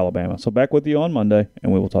Hoover, Alabama. So back with you on Monday,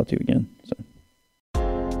 and we will talk to you again soon.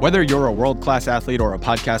 Whether you're a world-class athlete or a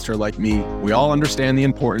podcaster like me, we all understand the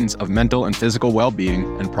importance of mental and physical well-being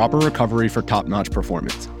and proper recovery for top-notch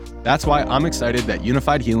performance. That's why I'm excited that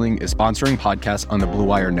Unified Healing is sponsoring podcasts on the Blue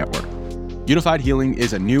Wire Network. Unified Healing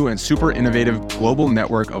is a new and super innovative global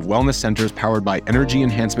network of wellness centers powered by Energy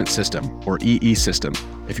Enhancement System, or EE System.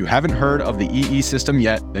 If you haven't heard of the EE System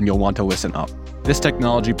yet, then you'll want to listen up. This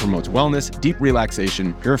technology promotes wellness, deep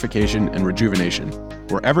relaxation, purification, and rejuvenation.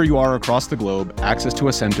 Wherever you are across the globe, access to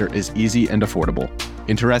a center is easy and affordable.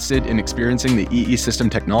 Interested in experiencing the EE System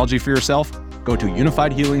technology for yourself? Go to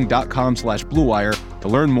unifiedhealing.com/bluewire to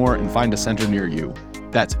learn more and find a center near you.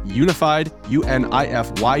 That's unified,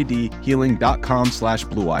 UNIFYD,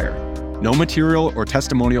 healing.com/bluewire. No material or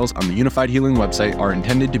testimonials on the Unified Healing website are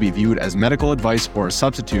intended to be viewed as medical advice or a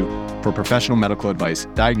substitute for professional medical advice,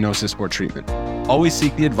 diagnosis, or treatment. Always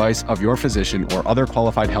seek the advice of your physician or other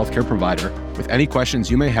qualified healthcare provider with any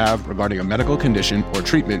questions you may have regarding a medical condition or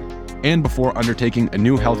treatment and before undertaking a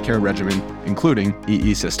new healthcare regimen, including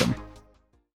EE System.